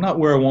not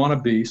where I want to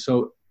be.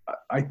 So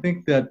I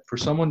think that for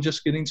someone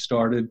just getting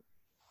started,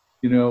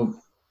 the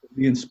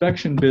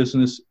inspection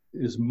business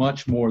is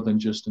much more than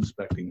just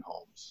inspecting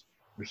homes.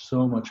 There's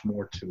so much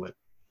more to it,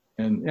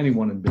 and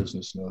anyone in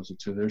business knows it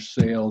too. There's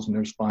sales, and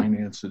there's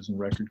finances, and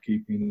record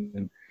keeping,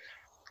 and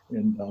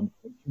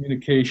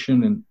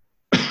communication, and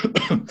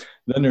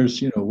then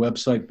there's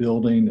website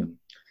building and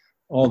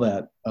all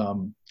that.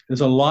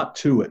 There's a lot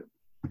to it.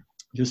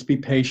 Just be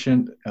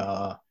patient.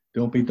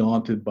 Don't be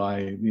daunted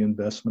by the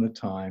investment of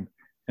time.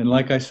 And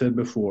like I said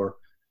before,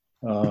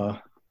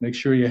 make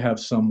sure you have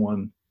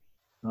someone,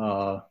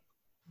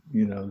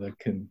 that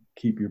can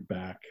keep your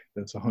back,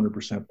 that's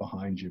 100%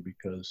 behind you,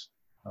 because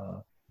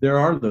there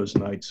are those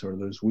nights or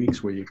those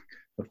weeks where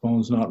the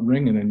phone's not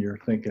ringing and you're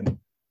thinking,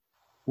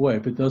 boy,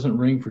 if it doesn't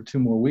ring for 2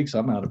 more weeks,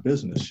 I'm out of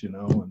business,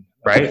 And,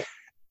 Right.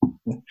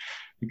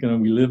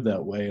 We live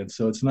that way. And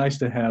so it's nice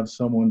to have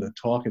someone to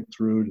talk it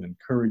through, to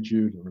encourage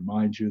you, to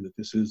remind you that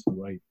this is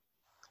the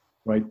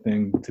right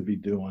thing to be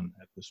doing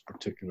at this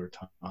particular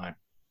time.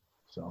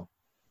 So.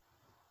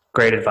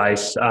 Great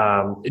advice.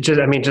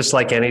 Just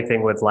like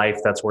anything with life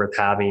that's worth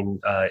having,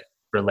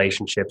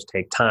 relationships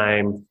take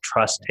time,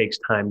 trust takes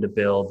time to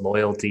build,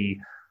 loyalty,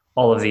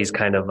 all of these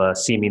kind of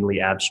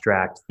seemingly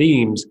abstract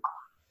themes.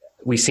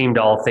 We seem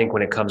to all think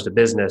when it comes to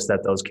business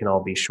that those can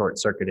all be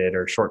short-circuited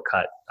or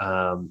shortcut,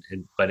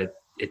 but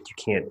you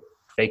can't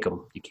fake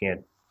them. You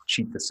can't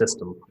cheat the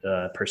system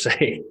per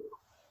se.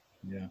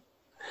 Yeah.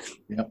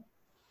 Yep.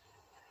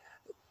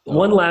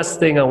 One last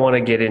thing I want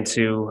to get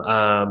into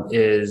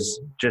is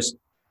just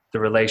the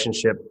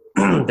relationship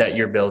that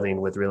you're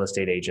building with real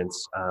estate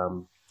agents.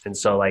 And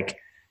so like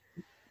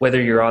whether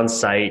you're on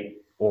site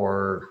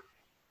or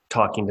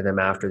talking to them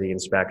after the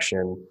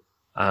inspection,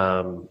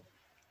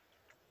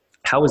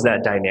 how is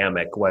that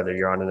dynamic, whether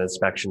you're on an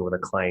inspection with a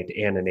client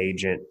and an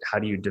agent? How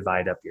do you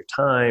divide up your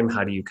time?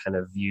 How do you kind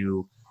of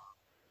view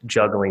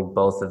juggling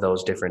both of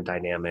those different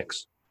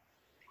dynamics?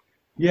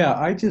 Yeah,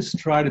 I just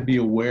try to be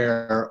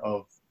aware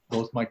of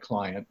both my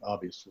client,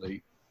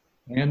 obviously,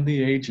 and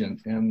the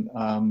agent. And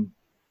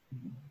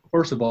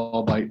first of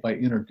all, by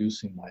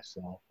introducing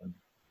myself, and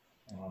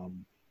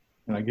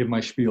I give my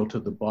spiel to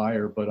the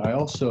buyer, but I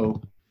also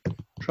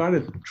try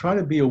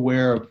to be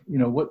aware of,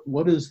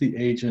 what is the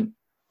agent.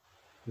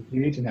 Does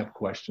the agent have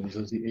questions?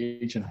 Does the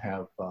agent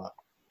have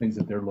things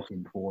that they're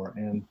looking for?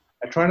 And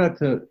I try not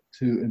to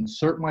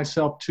insert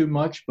myself too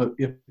much, but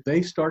if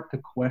they start to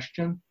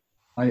question,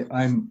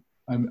 I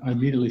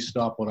immediately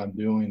stop what I'm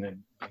doing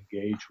and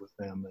engage with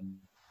them.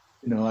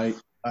 And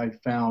I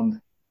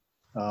found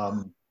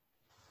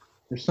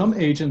there's some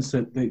agents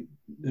that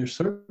there's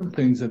certain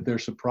things that they're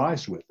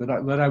surprised with,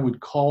 that I would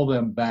call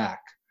them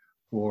back,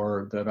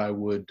 or that I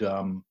would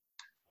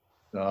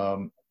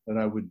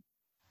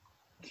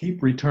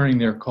keep returning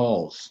their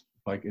calls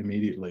like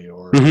immediately,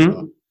 or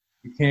you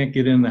can't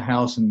get in the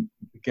house and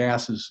the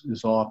gas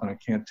is off and I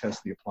can't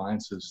test the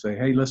appliances. Say,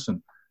 hey,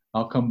 listen,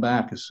 I'll come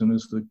back as soon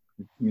as the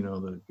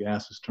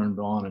gas is turned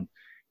on,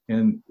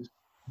 and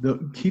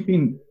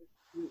keeping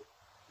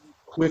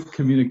quick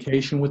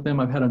communication with them.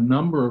 I've had a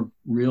number of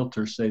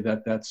realtors say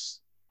that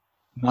that's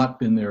not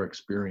been their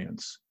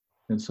experience,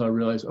 and so I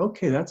realized,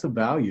 okay, that's a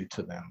value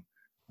to them.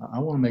 I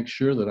want to make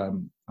sure that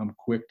I'm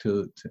quick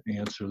to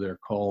answer their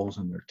calls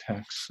and their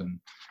texts,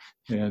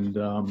 and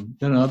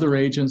then other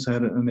agents. I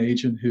had an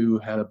agent who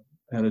had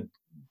a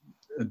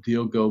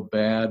deal go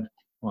bad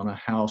on a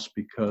house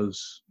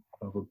because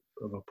of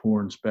a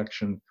poor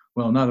inspection.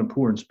 Well, not a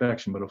poor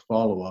inspection, but a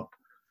follow-up,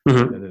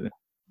 a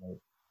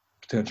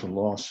potential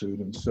lawsuit.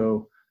 And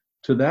so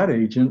to that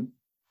agent,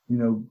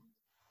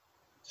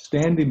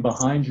 standing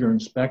behind your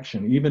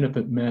inspection, even if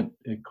it meant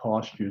it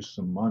cost you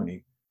some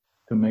money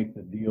to make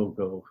the deal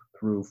go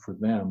through for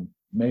them,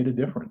 made a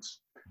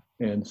difference.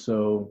 And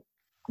so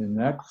in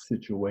that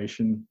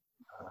situation,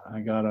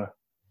 I got a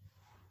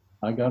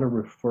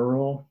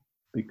referral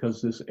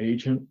because this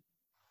agent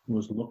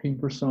was looking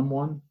for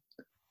someone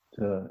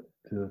to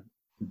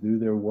do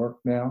their work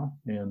now.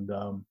 And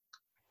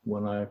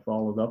when I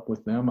followed up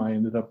with them, I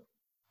ended up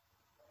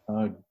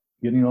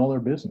getting all their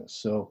business.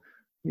 So,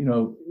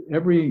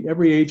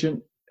 every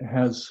agent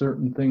has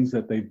certain things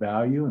that they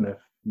value, and if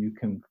you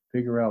can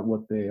figure out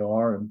what they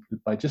are, and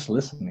by just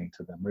listening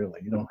to them,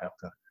 really, you don't have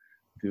to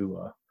do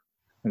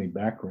any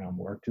background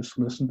work. Just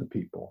listen to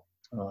people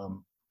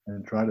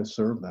and try to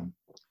serve them.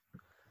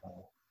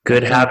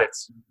 Good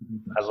habits.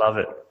 I love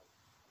it.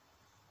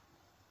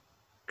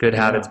 Good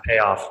habits pay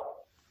off.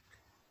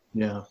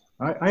 Yeah,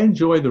 I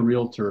enjoy the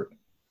realtor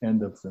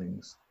end of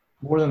things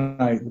more than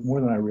I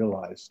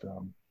realized.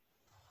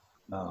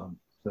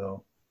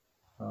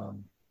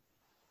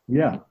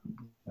 Yeah.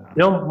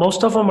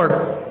 Most of them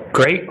are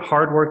great,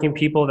 hardworking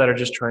people that are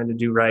just trying to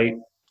do right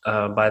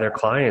by their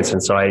clients,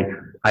 and so I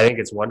think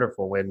it's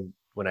wonderful when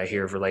I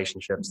hear of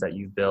relationships that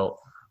you've built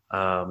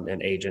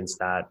and agents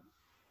that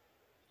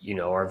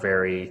are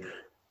very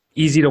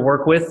easy to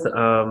work with,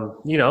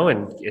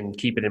 and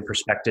keep it in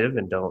perspective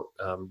and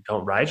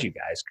don't ride you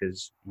guys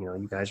because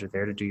you guys are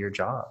there to do your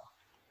job.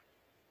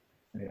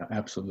 Yeah,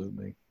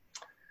 absolutely.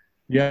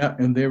 Yeah,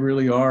 and they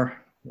really are.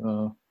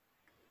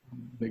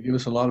 They give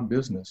us a lot of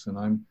business, and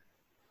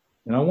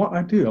I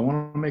want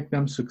to make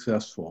them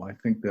successful. I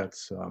think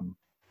that's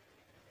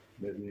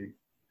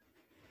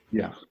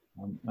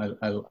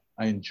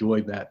I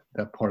enjoy that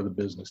part of the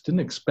business. Didn't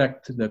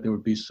expect that there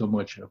would be so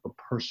much of a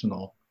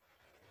personal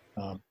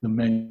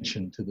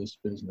dimension to this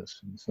business,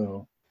 and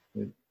so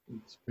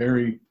it's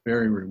very,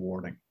 very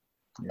rewarding.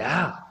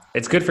 Yeah,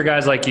 it's good for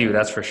guys like you,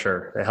 that's for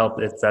sure.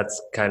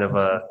 That's kind of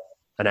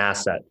an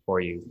asset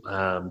for you.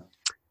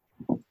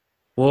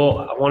 Well,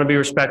 I want to be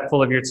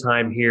respectful of your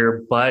time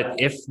here, but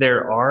if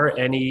there are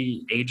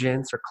any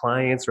agents or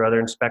clients or other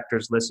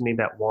inspectors listening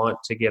that want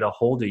to get a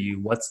hold of you,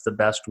 what's the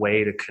best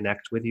way to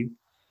connect with you?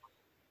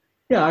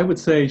 Yeah, I would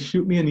say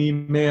shoot me an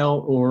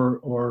email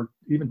or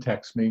even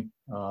text me.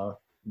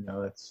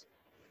 That's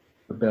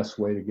the best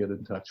way to get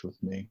in touch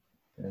with me.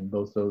 And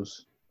both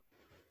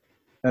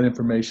that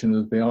information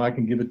is available. I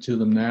can give it to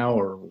them now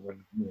or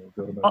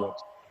go to my website.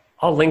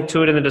 I'll link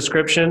to it in the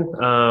description.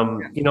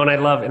 And I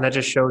love, and that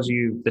just shows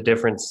you the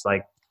difference,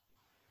 like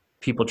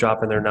people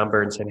dropping their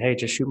number and saying, hey,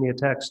 just shoot me a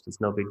text.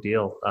 It's no big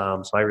deal.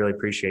 So I really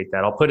appreciate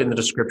that. I'll put it in the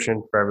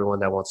description for everyone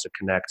that wants to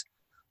connect.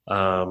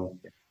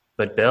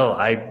 But Bill,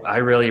 I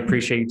really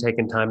appreciate you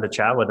taking time to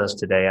chat with us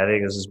today. I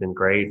think this has been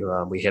great.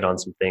 We hit on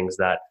some things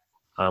that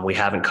we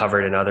haven't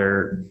covered in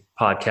other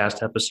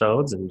podcast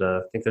episodes, and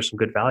I think there's some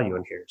good value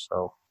in here.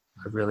 So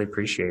I really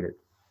appreciate it.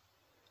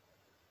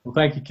 Well,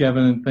 thank you,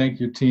 Kevin, and thank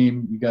your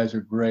team. You guys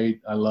are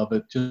great. I love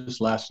it. Just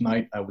last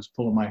night, I was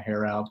pulling my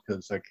hair out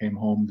because I came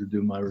home to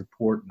do my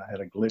report, and I had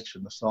a glitch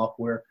in the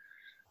software.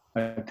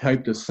 I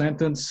typed a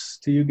sentence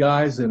to you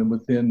guys, and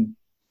within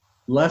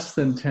less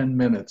than 10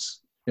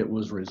 minutes, it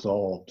was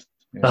resolved.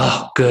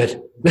 Oh,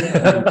 good.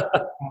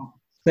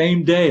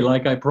 Same day,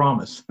 like I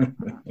promised.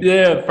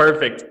 Yeah,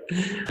 perfect.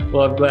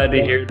 Well, I'm glad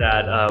to hear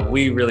that.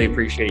 We really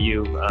appreciate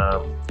you.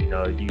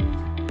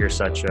 You're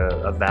such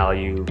a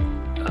value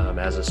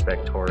as a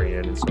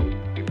Spectorian, and so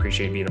we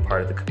appreciate being a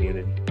part of the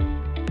community.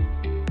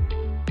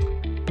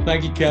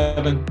 Thank you,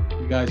 Kevin.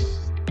 You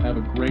guys have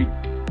a great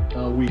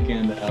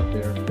weekend out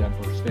there in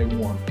Denver. Stay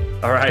warm.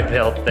 All right,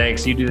 Bill.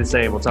 Thanks. You do the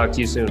same. We'll talk to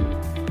you soon.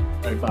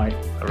 All right, bye.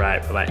 All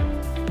right,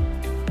 bye-bye.